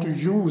how to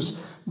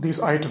use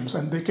these items.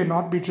 And they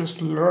cannot be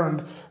just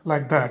learned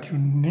like that. You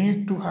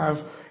need to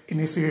have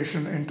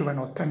initiation into an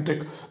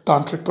authentic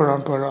Tantric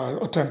parampara,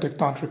 authentic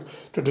Tantric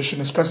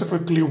tradition,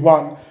 specifically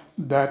one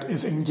that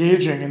is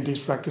engaging in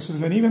these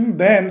practices. And even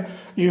then,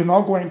 you're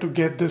not going to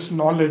get this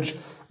knowledge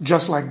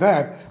just like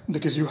that,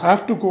 because you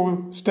have to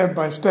go step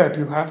by step.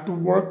 You have to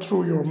work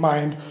through your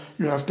mind.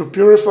 You have to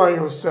purify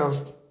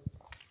yourself.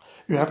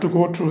 You have to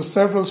go through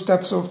several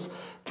steps of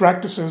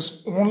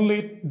practices.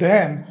 Only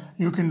then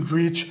you can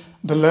reach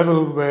the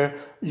level where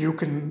you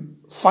can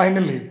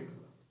finally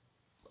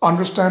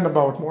understand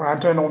about more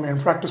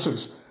antinomian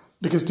practices,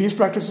 because these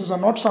practices are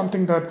not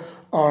something that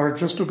are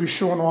just to be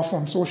shown off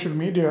on social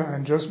media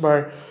and just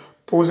by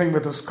posing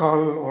with a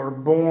skull or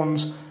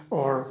bones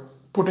or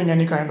putting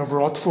any kind of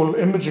wrathful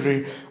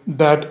imagery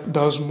that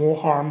does more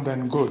harm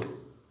than good.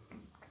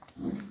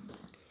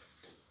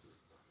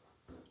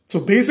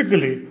 So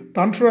basically,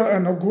 Tantra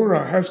and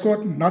Agora has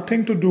got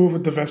nothing to do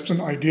with the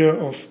Western idea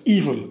of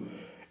evil.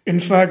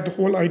 In fact, the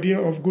whole idea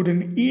of good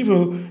and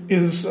evil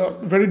is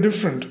very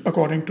different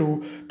according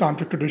to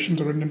Tantric traditions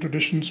or Indian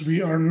traditions.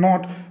 We are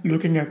not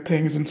looking at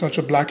things in such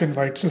a black and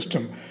white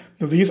system.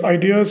 Now, these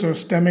ideas are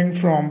stemming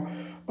from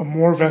a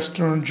more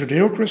Western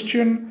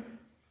Judeo-Christian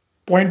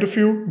point of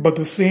view, but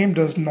the same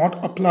does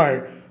not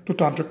apply to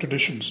Tantric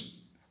traditions.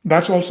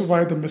 That's also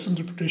why the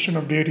misinterpretation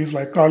of deities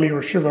like Kali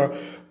or Shiva,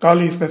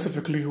 Kali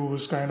specifically, who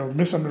is kind of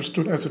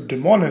misunderstood as a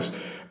demoness,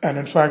 and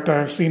in fact I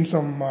have seen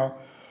some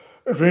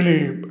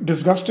really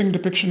disgusting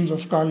depictions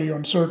of Kali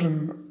on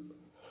certain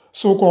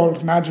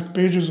so-called magic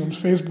pages on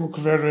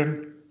Facebook,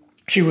 wherein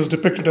she was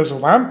depicted as a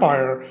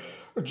vampire,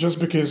 just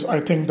because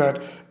I think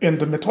that in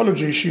the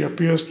mythology she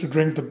appears to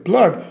drink the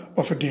blood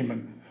of a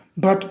demon.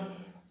 But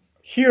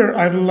here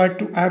I would like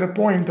to add a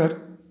point that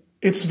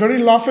it's very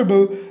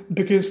laughable,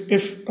 because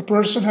if a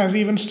person has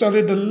even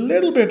studied a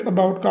little bit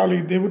about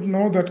Kali, they would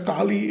know that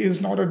Kali is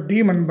not a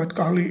demon, but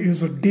Kali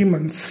is a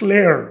demon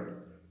slayer.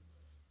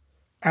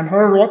 And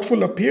her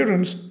wrathful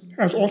appearance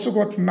has also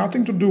got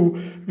nothing to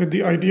do with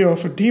the idea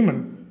of a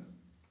demon.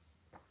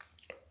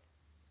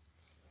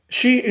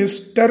 She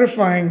is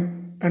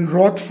terrifying and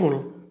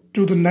wrathful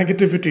to the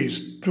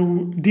negativities,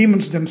 to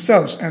demons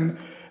themselves. And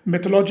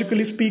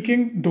mythologically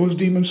speaking, those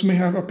demons may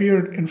have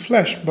appeared in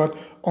flesh, but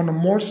on a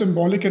more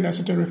symbolic and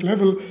esoteric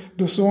level,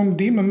 those own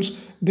demons,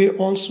 they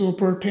also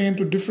pertain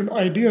to different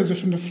ideas,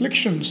 different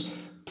afflictions,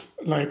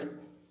 like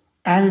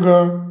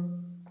anger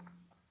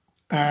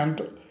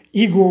and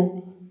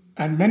ego,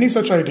 and many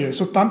such ideas.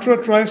 So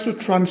Tantra tries to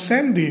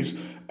transcend these,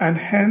 and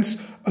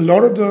hence a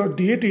lot of the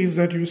deities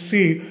that you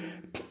see,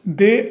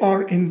 they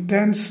are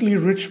intensely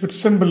rich with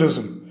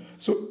symbolism.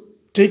 So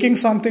taking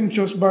something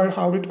just by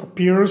how it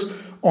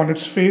appears on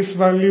its face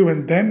value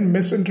and then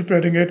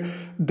misinterpreting it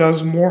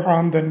does more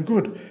harm than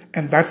good.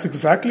 And that's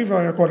exactly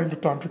why, according to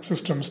Tantric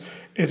systems,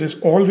 it is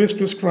always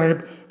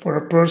prescribed for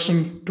a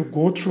person to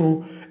go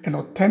through an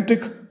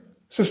authentic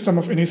system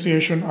of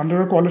initiation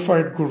under a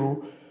qualified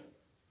guru,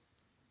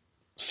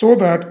 so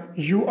that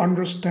you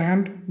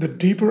understand the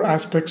deeper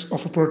aspects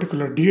of a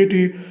particular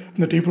deity,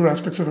 the deeper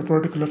aspects of a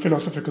particular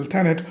philosophical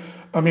tenet.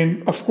 I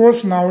mean, of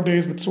course,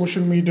 nowadays with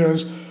social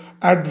media's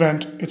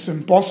advent, it's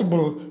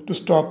impossible to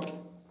stop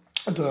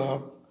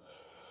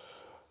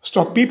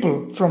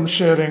people from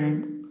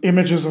sharing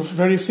images of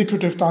very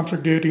secretive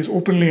tantric deities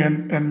openly,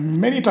 and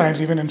many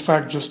times, even in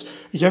fact, just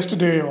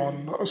yesterday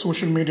on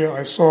social media,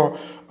 I saw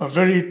a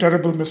very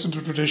terrible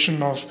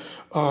misinterpretation of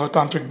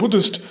tantric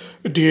Buddhist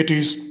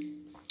deities.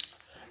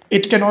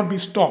 It cannot be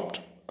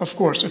stopped. Of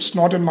course, it's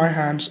not in my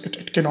hands.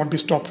 It cannot be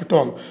stopped at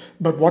all.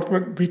 But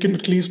what we can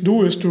at least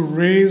do is to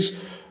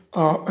raise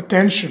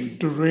attention,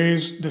 to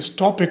raise this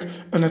topic,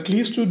 and at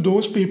least to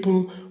those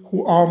people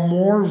who are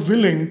more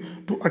willing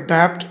to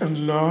adapt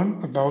and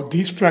learn about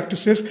these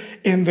practices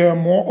in their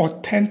more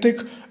authentic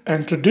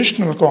and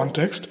traditional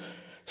context,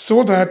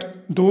 so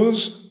that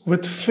those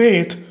with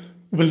faith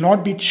will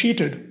not be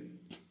cheated.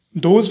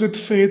 Those with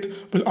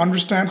faith will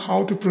understand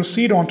how to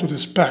proceed onto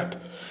this path.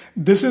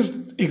 This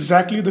is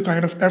exactly the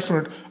kind of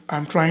effort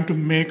I'm trying to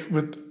make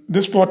with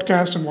this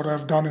podcast and what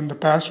I've done in the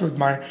past with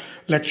my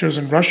lectures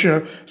in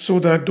Russia, so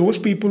that those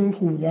people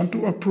who want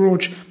to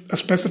approach a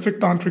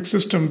specific tantric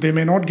system, they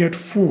may not get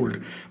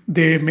fooled.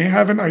 They may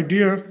have an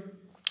idea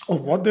or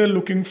what they're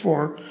looking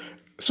for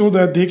so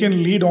that they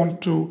can lead on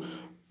to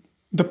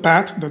the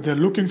path that they're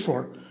looking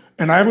for.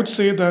 And I would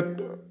say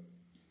that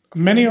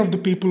many of the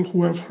people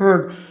who have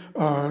heard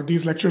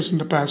these lectures in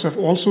the past have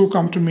also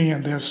come to me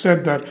and they have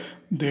said that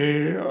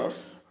they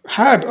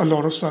had a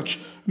lot of such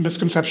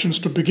misconceptions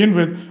to begin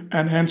with,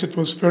 and hence it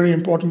was very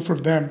important for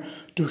them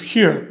to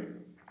hear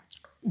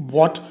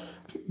what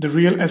the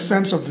real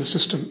essence of the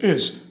system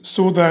is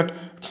so that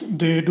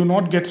they do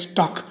not get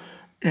stuck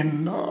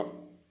in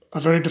a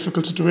very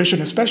difficult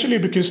situation, especially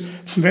because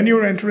when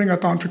you're entering a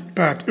tantric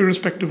path,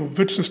 irrespective of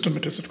which system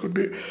it is, it could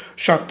be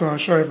Shakta,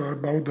 Shaiva,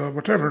 Bauddha,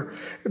 whatever,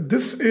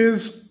 this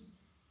is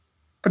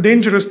a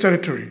dangerous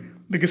territory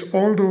because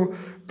although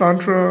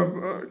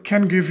Tantra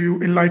can give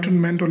you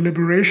enlightenment or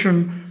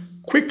liberation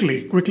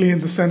quickly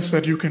in the sense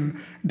that you can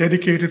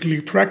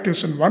dedicatedly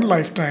practice in one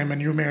lifetime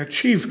and you may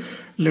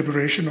achieve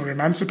liberation or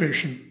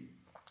emancipation,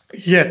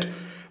 yet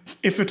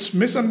if it's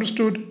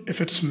misunderstood, if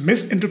it's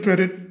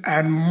misinterpreted,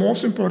 and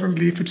most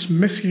importantly, if it's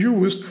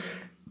misused,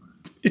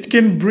 it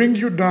can bring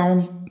you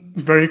down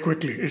very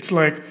quickly. It's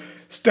like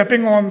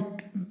stepping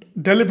on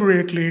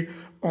deliberately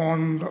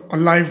on a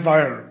live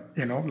wire,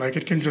 like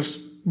it can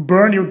just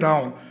burn you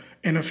down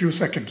in a few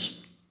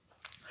seconds.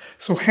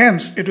 So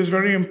hence, it is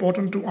very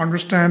important to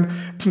understand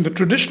the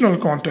traditional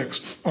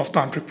context of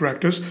tantric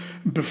practice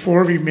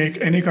before we make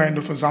any kind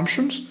of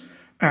assumptions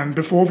and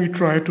before we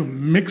try to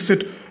mix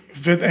it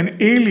with an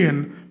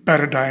alien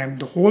paradigm,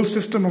 the whole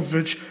system of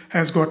which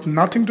has got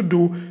nothing to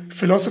do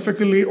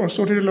philosophically or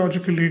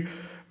soteriologically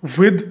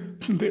with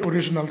the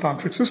original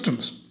tantric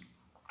systems.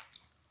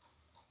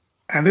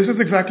 And this is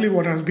exactly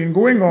what has been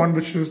going on,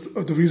 which is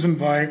the reason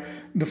why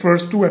the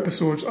first 2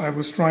 episodes I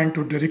was trying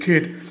to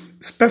dedicate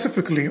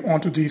specifically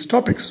onto these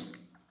topics.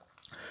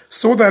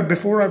 So that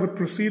before I would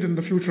proceed in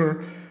the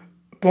future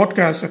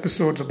podcast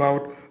episodes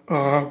about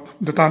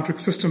the tantric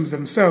systems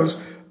themselves,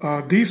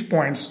 these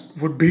points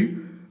would be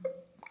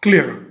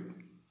clearer.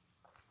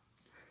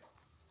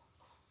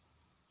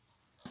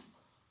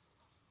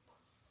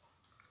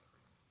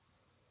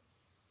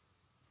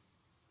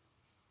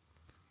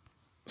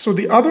 So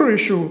the other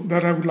issue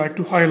that I would like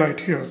to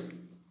highlight here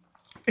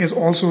is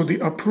also the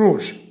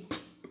approach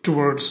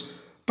towards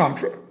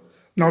Tantra.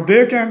 Now,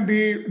 there can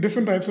be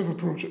different types of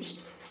approaches.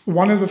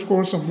 One is, of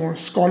course, a more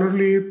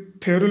scholarly,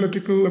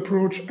 theoretical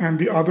approach, and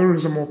the other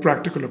is a more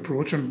practical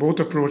approach, and both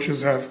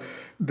approaches have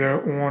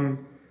their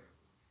own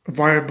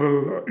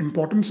viable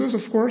importances,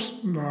 of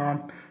course,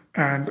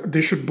 and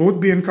they should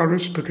both be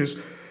encouraged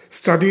because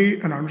study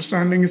and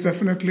understanding is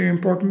definitely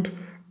important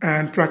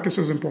and practice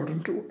is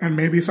important too. And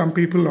maybe some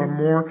people are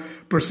more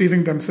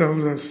perceiving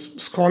themselves as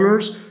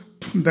scholars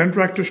than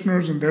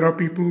practitioners, and there are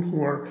people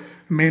who are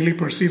mainly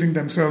perceiving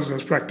themselves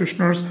as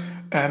practitioners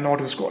and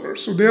not as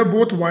scholars. So they are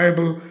both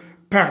viable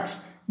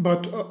paths,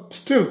 but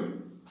still,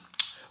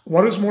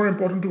 what is more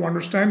important to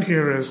understand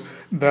here is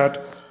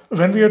that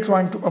when we are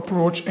trying to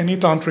approach any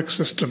tantric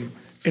system,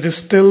 it is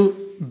still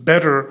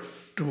better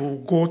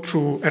to go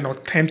through an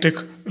authentic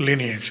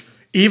lineage,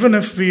 even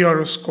if we are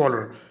a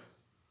scholar.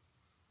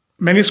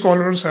 Many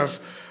scholars have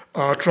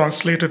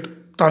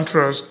translated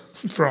tantras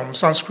from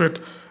Sanskrit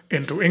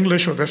into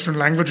English or different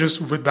languages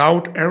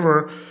without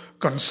ever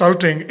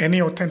consulting any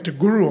authentic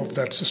guru of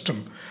that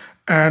system.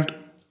 And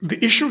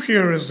the issue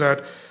here is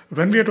that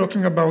when we are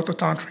talking about a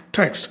tantric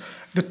text,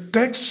 the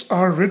texts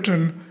are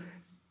written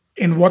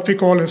in what we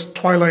call as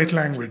twilight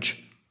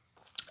language.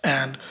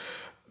 And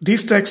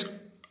these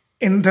texts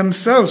in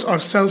themselves are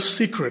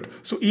self-secret.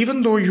 So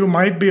even though you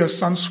might be a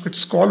Sanskrit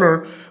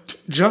scholar,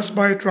 just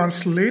by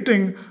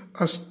translating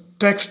a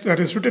text that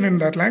is written in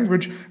that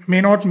language may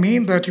not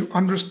mean that you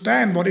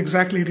understand what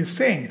exactly it is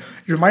saying.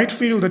 You might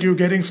feel that you're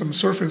getting some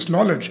surface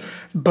knowledge,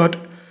 but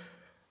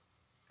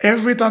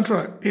every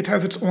tantra, it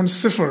has its own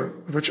cipher,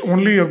 which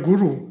only a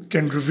guru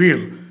can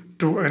reveal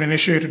to an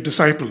initiated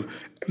disciple.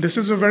 This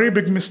is a very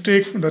big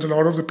mistake that a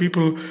lot of the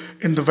people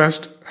in the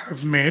West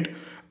have made,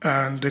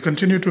 and they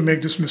continue to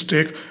make this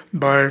mistake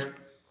by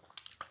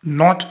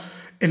not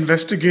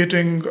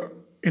investigating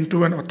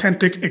into an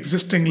authentic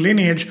existing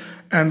lineage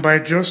and by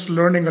just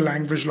learning a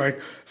language like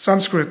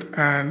Sanskrit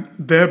and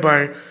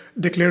thereby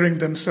declaring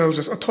themselves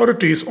as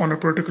authorities on a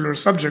particular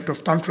subject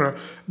of Tantra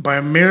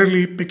by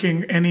merely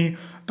picking any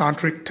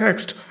tantric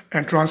text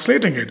and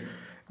translating it.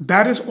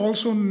 That is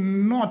also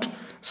not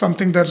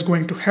something that's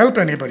going to help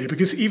anybody,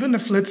 because even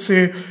if, let's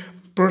say,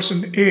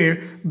 person A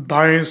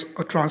buys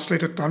a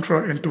translated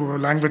Tantra into a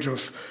language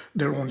of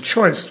their own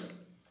choice,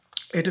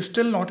 it is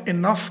still not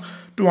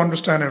enough to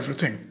understand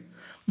everything.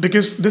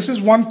 Because this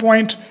is one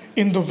point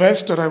in the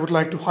West that I would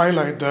like to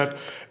highlight, that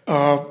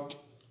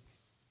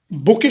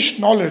bookish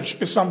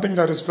knowledge is something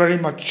that is very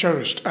much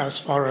cherished as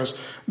far as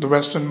the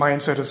Western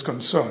mindset is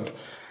concerned.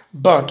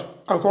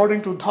 But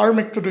according to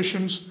dharmic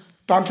traditions,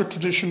 tantric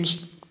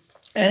traditions,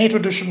 any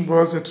tradition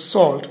worth its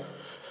salt,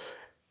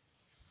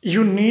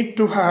 you need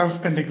to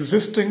have an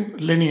existing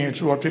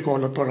lineage, what we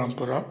call a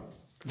parampara,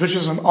 which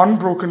is an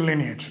unbroken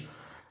lineage.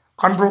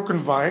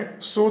 Unbroken why?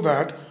 So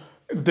that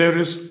there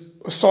is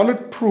a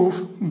solid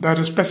proof that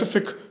a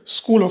specific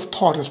school of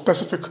thought, a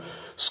specific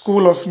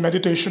school of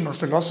meditation or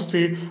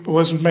philosophy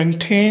was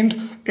maintained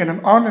in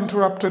an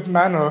uninterrupted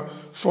manner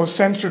for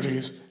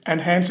centuries,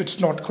 and hence it's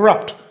not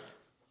corrupt.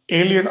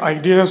 Alien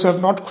ideas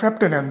have not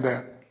crept in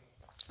there.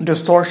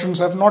 Distortions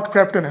have not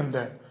crept in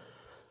there.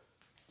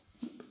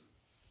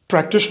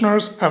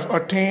 Practitioners have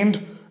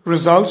attained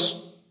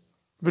results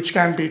which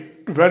can be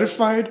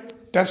verified,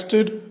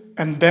 tested,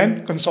 and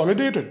then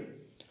consolidated.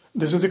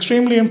 This is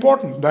extremely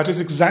important. That is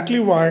exactly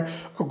why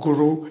a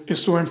guru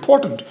is so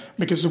important,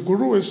 because the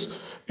guru is,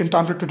 in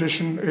Tantric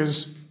tradition,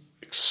 is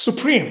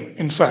supreme,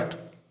 in fact.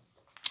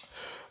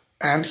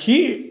 And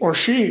he or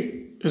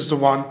she is the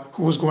one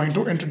who is going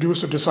to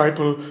introduce a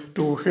disciple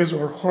to his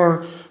or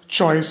her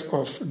choice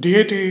of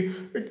deity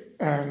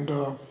and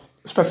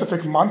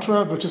specific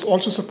mantra, which is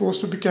also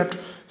supposed to be kept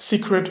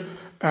secret,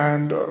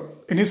 and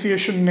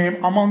initiation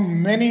name,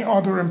 among many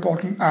other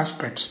important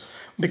aspects.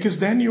 Because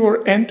then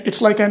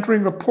it's like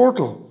entering a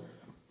portal.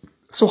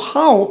 So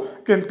how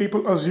can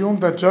people assume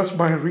that just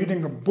by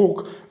reading a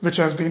book which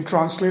has been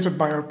translated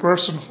by a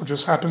person who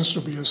just happens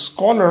to be a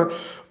scholar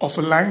of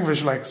a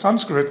language like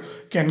Sanskrit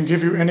can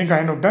give you any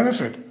kind of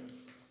benefit?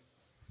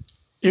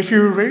 If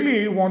you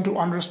really want to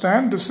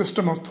understand the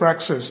system of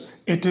praxis,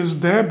 it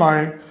is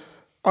thereby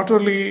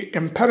utterly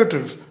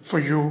imperative for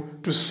you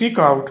to seek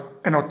out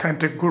an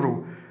authentic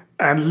guru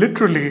and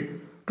literally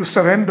to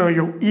surrender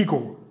your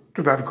ego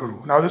to that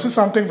guru. Now, this is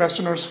something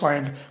Westerners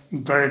find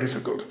very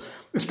difficult,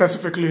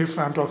 specifically if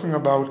I'm talking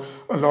about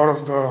a lot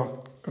of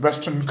the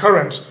Western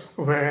currents,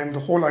 wherein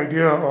the whole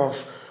idea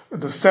of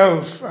the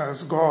self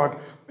as God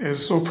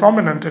is so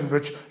prominent, in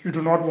which you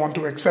do not want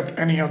to accept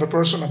any other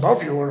person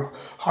above you or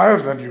higher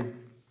than you.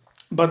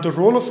 But the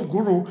role of a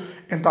guru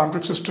in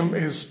Tantric system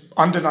is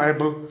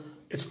undeniable.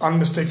 It's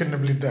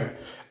unmistakably there.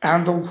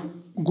 And the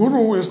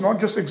guru is not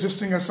just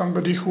existing as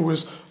somebody who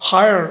is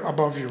higher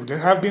above you. There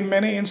have been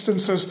many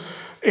instances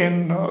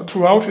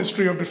throughout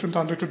history of different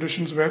Tantric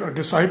traditions where a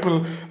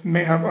disciple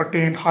may have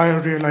attained higher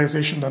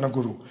realization than a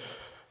guru.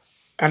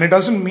 And it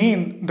doesn't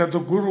mean that the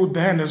guru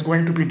then is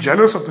going to be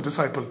jealous of the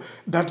disciple.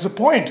 That's the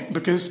point,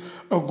 because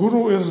a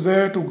guru is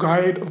there to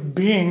guide a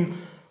being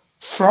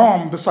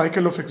from the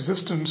cycle of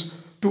existence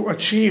to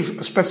achieve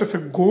a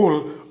specific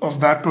goal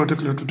of that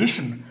particular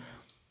tradition.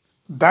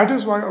 That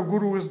is why a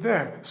guru is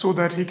there, so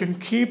that he can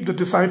keep the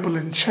disciple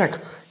in check.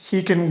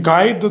 He can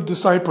guide the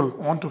disciple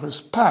onto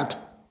his path,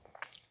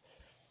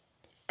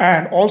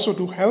 and also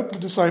to help the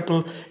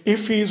disciple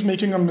if he is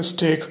making a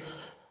mistake,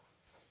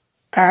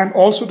 and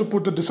also to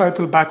put the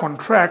disciple back on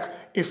track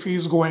if he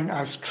is going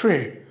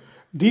astray.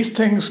 These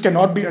things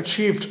cannot be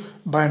achieved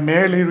by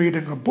merely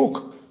reading a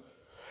book.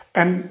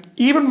 And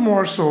even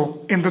more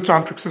so in the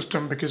Tantric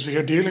system, because we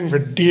are dealing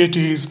with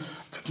deities,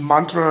 with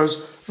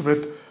mantras,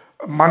 with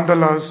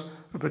mandalas,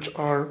 which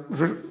are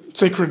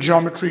sacred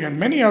geometry and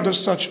many other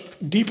such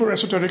deeper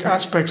esoteric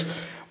aspects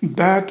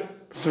that,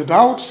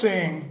 without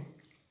saying,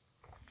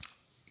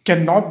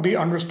 cannot be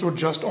understood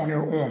just on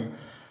your own.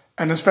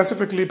 And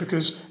specifically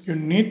because you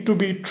need to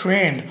be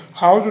trained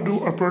how to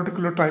do a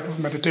particular type of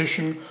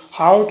meditation,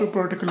 how to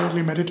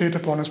particularly meditate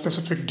upon a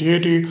specific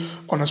deity,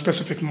 on a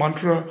specific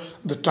mantra,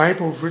 the type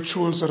of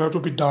rituals that are to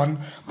be done,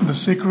 the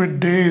sacred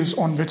days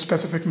on which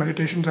specific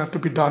meditations have to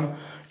be done,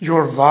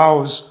 your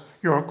vows,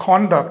 your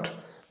conduct,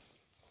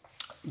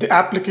 the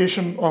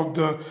application of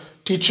the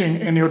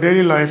teaching in your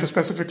daily life,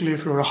 specifically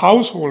if you're a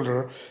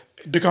householder,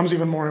 it becomes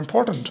even more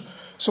important.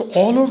 So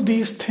all of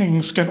these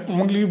things can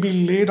only be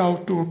laid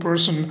out to a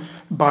person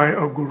by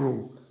a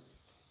guru,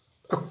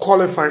 a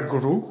qualified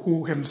guru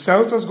who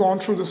himself has gone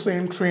through the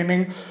same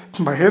training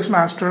by his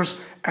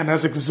masters and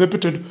has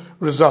exhibited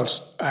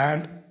results,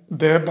 and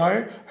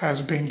thereby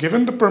has been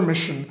given the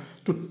permission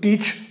to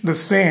teach the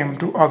same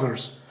to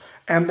others.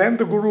 And then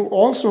the guru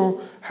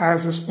also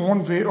has his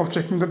own way of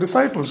checking the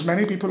disciples.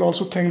 Many people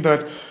also think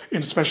that,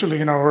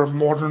 especially in our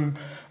modern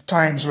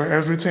times where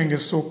everything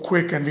is so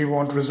quick and we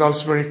want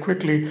results very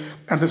quickly,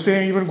 and the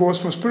same even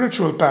goes for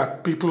spiritual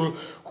path. People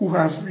who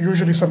have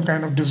usually some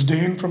kind of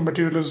disdain from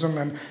materialism,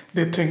 and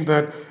they think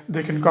that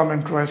they can come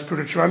and try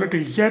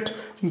spirituality, yet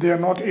they are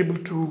not able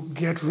to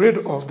get rid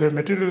of their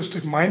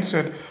materialistic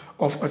mindset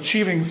of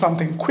achieving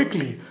something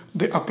quickly.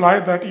 They apply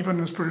that even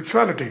in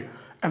spirituality,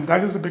 and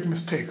that is a big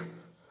mistake.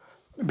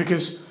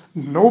 Because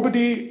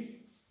nobody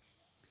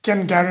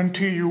can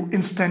guarantee you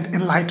instant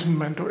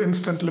enlightenment or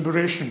instant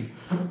liberation.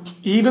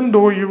 Even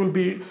though you will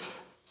be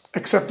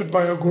accepted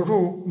by a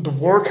guru, the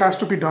work has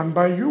to be done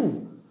by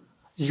you.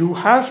 You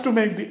have to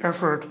make the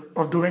effort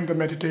of doing the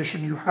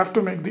meditation. You have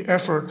to make the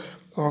effort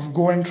of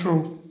going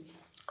through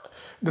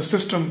the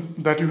system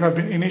that you have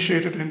been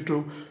initiated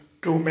into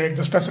to make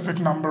the specific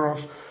number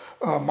of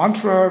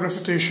mantra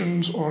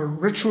recitations or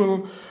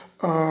ritual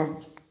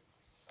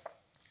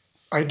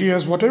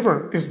ideas,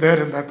 whatever is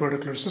there in that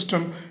particular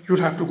system, you'll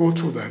have to go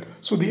through that.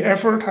 So the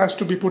effort has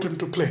to be put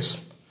into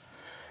place.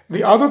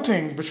 The other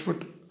thing which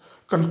would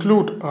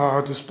conclude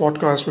this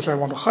podcast, which I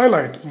want to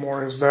highlight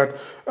more, is that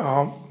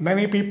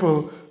many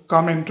people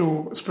come into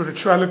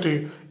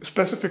spirituality,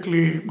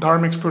 specifically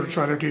dharmic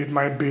spirituality, it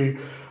might be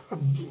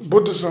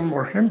Buddhism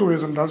or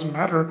Hinduism, doesn't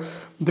matter.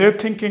 They're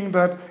thinking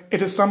that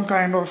it is some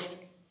kind of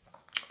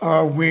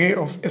way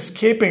of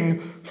escaping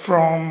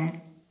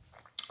from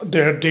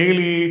their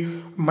daily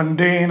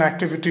mundane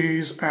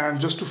activities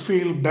and just to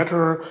feel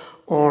better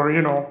or,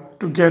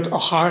 to get a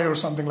high or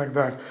something like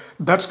that.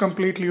 That's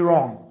completely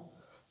wrong.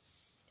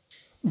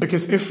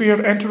 Because if we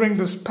are entering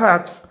this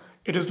path,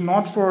 it is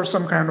not for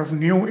some kind of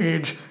new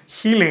age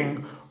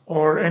healing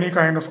or any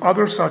kind of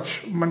other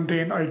such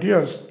mundane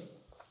ideas.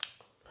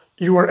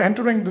 You are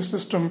entering the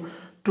system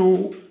to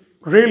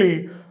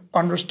really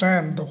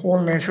understand the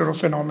whole nature of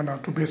phenomena,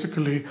 to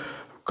basically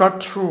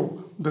cut through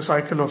the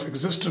cycle of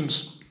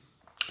existence,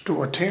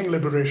 to attain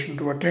liberation,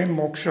 to attain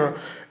moksha,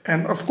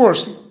 and of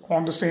course,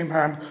 on the same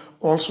hand,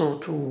 also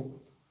to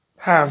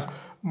have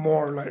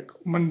more like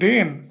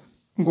mundane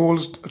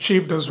goals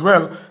achieved as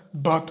well.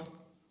 But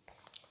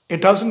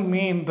it doesn't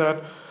mean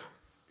that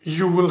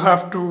you will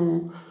have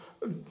to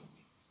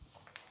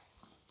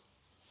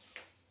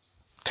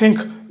think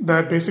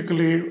that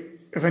basically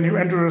when you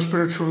enter a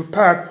spiritual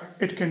path,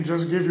 it can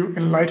just give you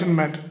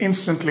enlightenment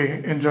instantly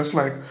in just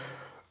like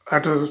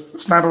at a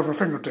snap of a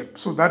fingertip.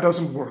 So that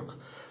doesn't work.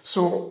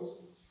 So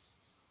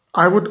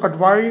I would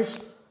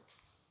advise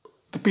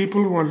the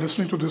people who are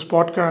listening to this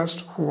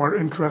podcast who are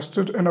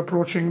interested in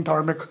approaching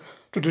dharmic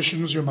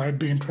traditions. You might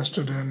be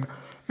interested in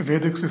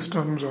Vedic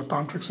systems or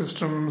tantric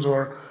systems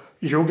or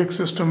yogic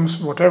systems,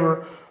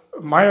 whatever.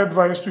 My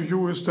advice to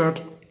you is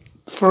that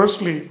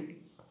firstly,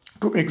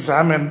 to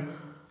examine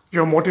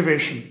your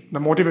motivation. The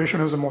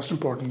motivation is the most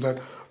important, that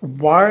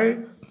why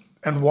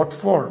and what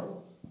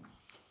for.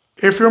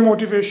 If your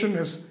motivation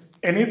is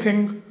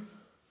anything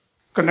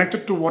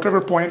connected to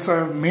whatever points I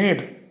have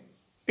made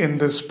in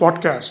this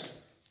podcast,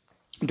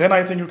 then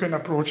I think you can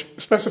approach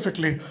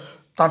specifically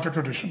Tantric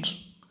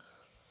traditions.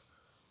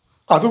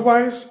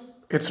 Otherwise,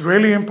 it's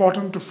really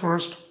important to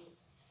first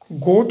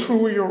go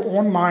through your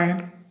own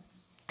mind,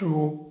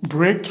 to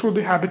break through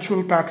the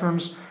habitual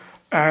patterns,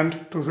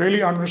 and to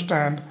really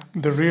understand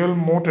the real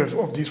motive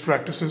of these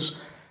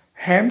practices.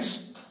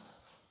 Hence,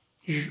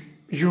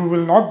 you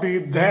will not be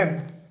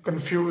then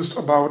confused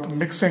about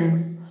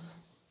mixing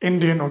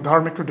Indian or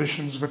dharmic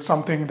traditions with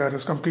something that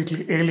is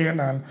completely alien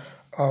and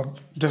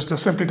just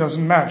simply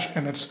doesn't match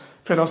in its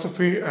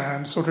philosophy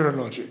and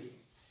soteriology.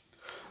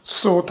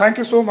 So thank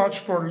you so much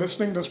for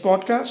listening to this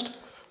podcast,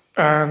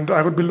 and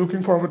I would be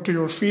looking forward to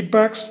your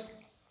feedbacks.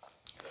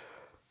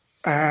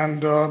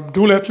 And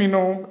do let me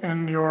know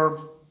in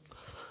your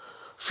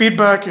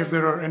feedback if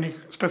there are any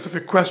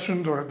specific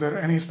questions or if there are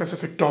any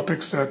specific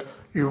topics that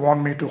you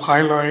want me to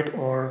highlight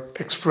or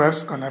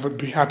express, and I would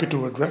be happy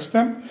to address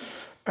them.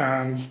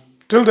 And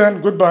till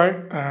then, goodbye,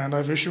 and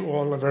I wish you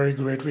all a very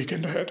great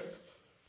weekend ahead.